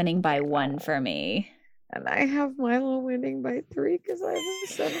Milo is winning by 1 for me. And I have Milo winning by 3 because I have a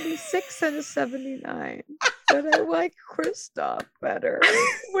 76 and a 79. But I like Kristoff better.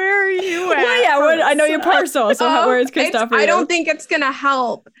 Where are you at? Well, I know your parcel. So where is Kristoff? I don't think it's going to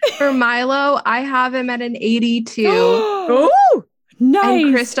help. For Milo, I have him at an 82. Ooh, nice.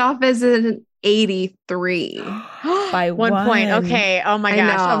 And Kristoff is an 83. By 1 point. Okay. Oh my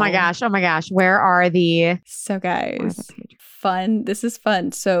gosh. Where are the... So guys, fun. This is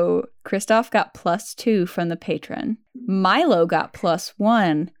fun. So Kristoff got +2 from the patron. Milo got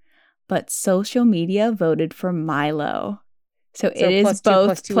 +1, but social media voted for Milo. So it is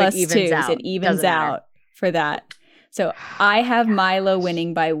both +2s. It evens out for that. So I have Milo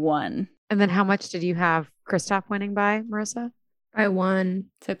winning by 1. And then how much did you have Kristoff winning by, Marissa? By 1.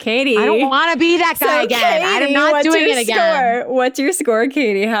 So Katie, I don't want to be that guy again. Katie, I'm not doing it again. What's your score,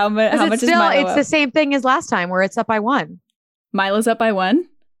 Katie? How much is Milo It's the same thing as last time where it's up by 1. Milo's up by 1?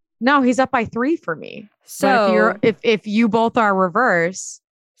 No, he's up by 3 for me. So but if you both are reverse.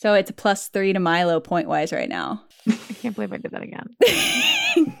 So it's a +3 to Milo point wise right now. I can't believe I did that again.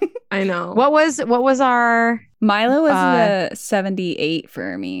 I know. What was our... Milo was the 78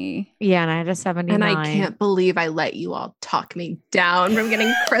 for me. Yeah, and I had a 79. And I can't believe I let you all talk me down from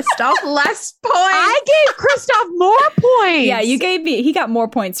getting Kristoff less points. I gave Kristoff more points. Yeah, he got more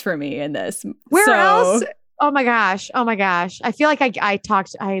points for me in this. Where else? Oh my gosh. I feel like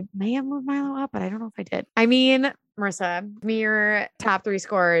I may have moved Milo up, but I don't know if I did. I mean, Marissa, give me your top 3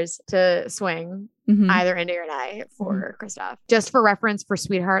 scores to swing either Indy or I for Kristoff. Just for reference, for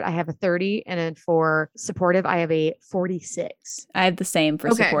Sweetheart, I have a 30. And then for Supportive, I have a 46. I have the same for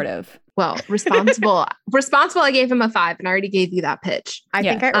Supportive. Well, Responsible, I gave him a 5 and I already gave you that pitch. I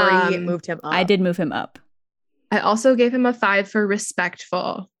think I already moved him up. I did move him up. I also gave him a 5 for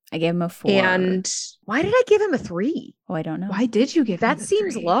Respectful. I gave him a 4. And why did I give him a 3? Oh, I don't know. Why did you give him that?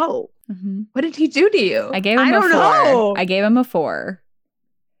 Seems 3? Low. Mm-hmm. What did he do to you? I gave him a 4. Know. I gave him a 4.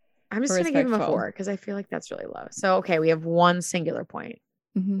 I'm just going to give him a 4 because I feel like that's really low. So, okay, we have 1 singular point.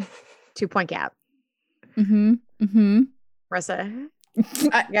 2 point gap. Marissa?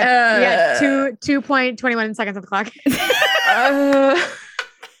 Yeah, 2.21 seconds on the clock.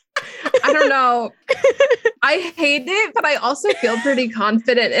 I don't know. I hate it, but I also feel pretty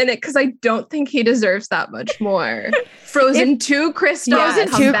confident in it because I don't think he deserves that much more. Frozen 2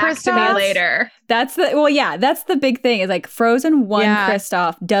 Kristoff, come back to me later. That's the big thing is like Frozen 1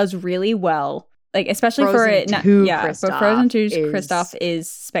 Kristoff does really well. Like especially but Frozen 2's Kristoff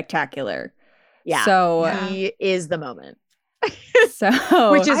is spectacular. Yeah. So he is the moment.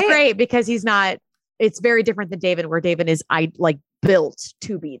 So which is great because he's not, it's very different than David, where David is built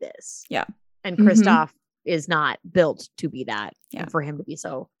to be this. Yeah. And Kristoff is not built to be that. Yeah. And for him to be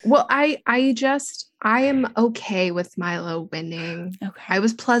so. Well, I am okay with Milo winning. Okay. I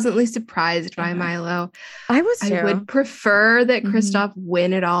was pleasantly surprised by Milo. I was too. I would prefer that Kristoff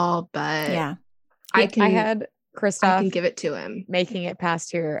win it all, but I had Kristoff. I can give it to him. Making it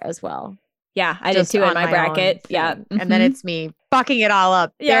past here as well. Yeah, I did too in my bracket. Yeah. And then it's me fucking it all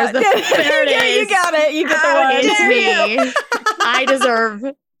up. Yeah. There it is. You got it. You get the one. It's me. I deserve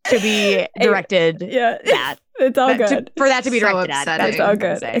to be directed that. It's all good. For that to be directed at. That's all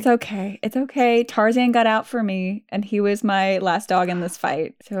good. It's okay. It's okay. Tarzan got out for me, and he was my last dog in this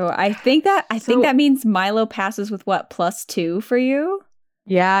fight. So I think that means Milo passes with what, +2 for you?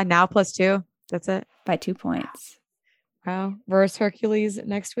 Yeah, now +2. That's it. By 2 points. Wow. Versus Hercules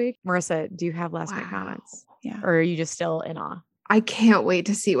next week. Marissa, do you have last minute comments? Yeah. Or are you just still in awe? I can't wait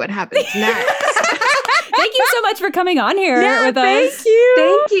to see what happens next. Thank you so much for coming on here with us.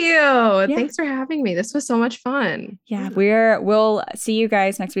 Thank you. Yeah. Thanks for having me. This was so much fun. Yeah, we'll see you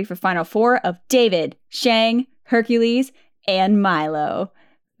guys next week for Final 4 of David, Shang, Hercules, and Milo.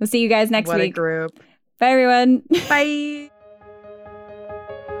 We'll see you guys next week. What a group. Bye, everyone. Bye.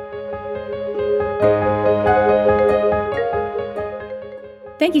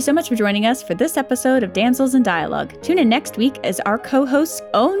 Thank you so much for joining us for this episode of Damsels in Dialogue. Tune in next week as our co-hosts'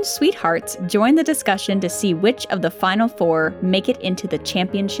 own sweethearts join the discussion to see which of the final 4 make it into the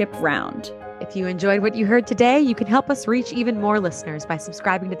championship round. If you enjoyed what you heard today, you can help us reach even more listeners by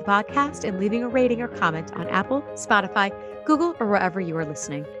subscribing to the podcast and leaving a rating or comment on Apple, Spotify, Google, or wherever you are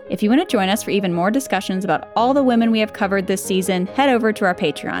listening. If you want to join us for even more discussions about all the women we have covered this season, head over to our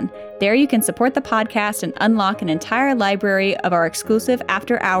Patreon. There you can support the podcast and unlock an entire library of our exclusive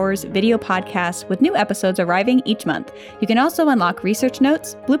after-hours video podcasts with new episodes arriving each month. You can also unlock research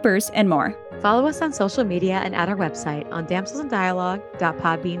notes, bloopers, and more. Follow us on social media and at our website on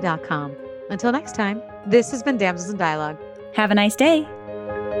damselsindialogue.podbean.com. Until next time, this has been Damsels in Dialogue. Have a nice day.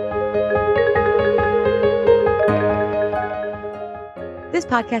 This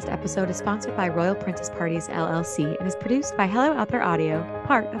podcast episode is sponsored by Royal Princess Parties, LLC, and is produced by Hello Out There Audio,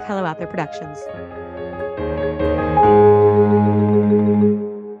 part of Hello Out There Productions.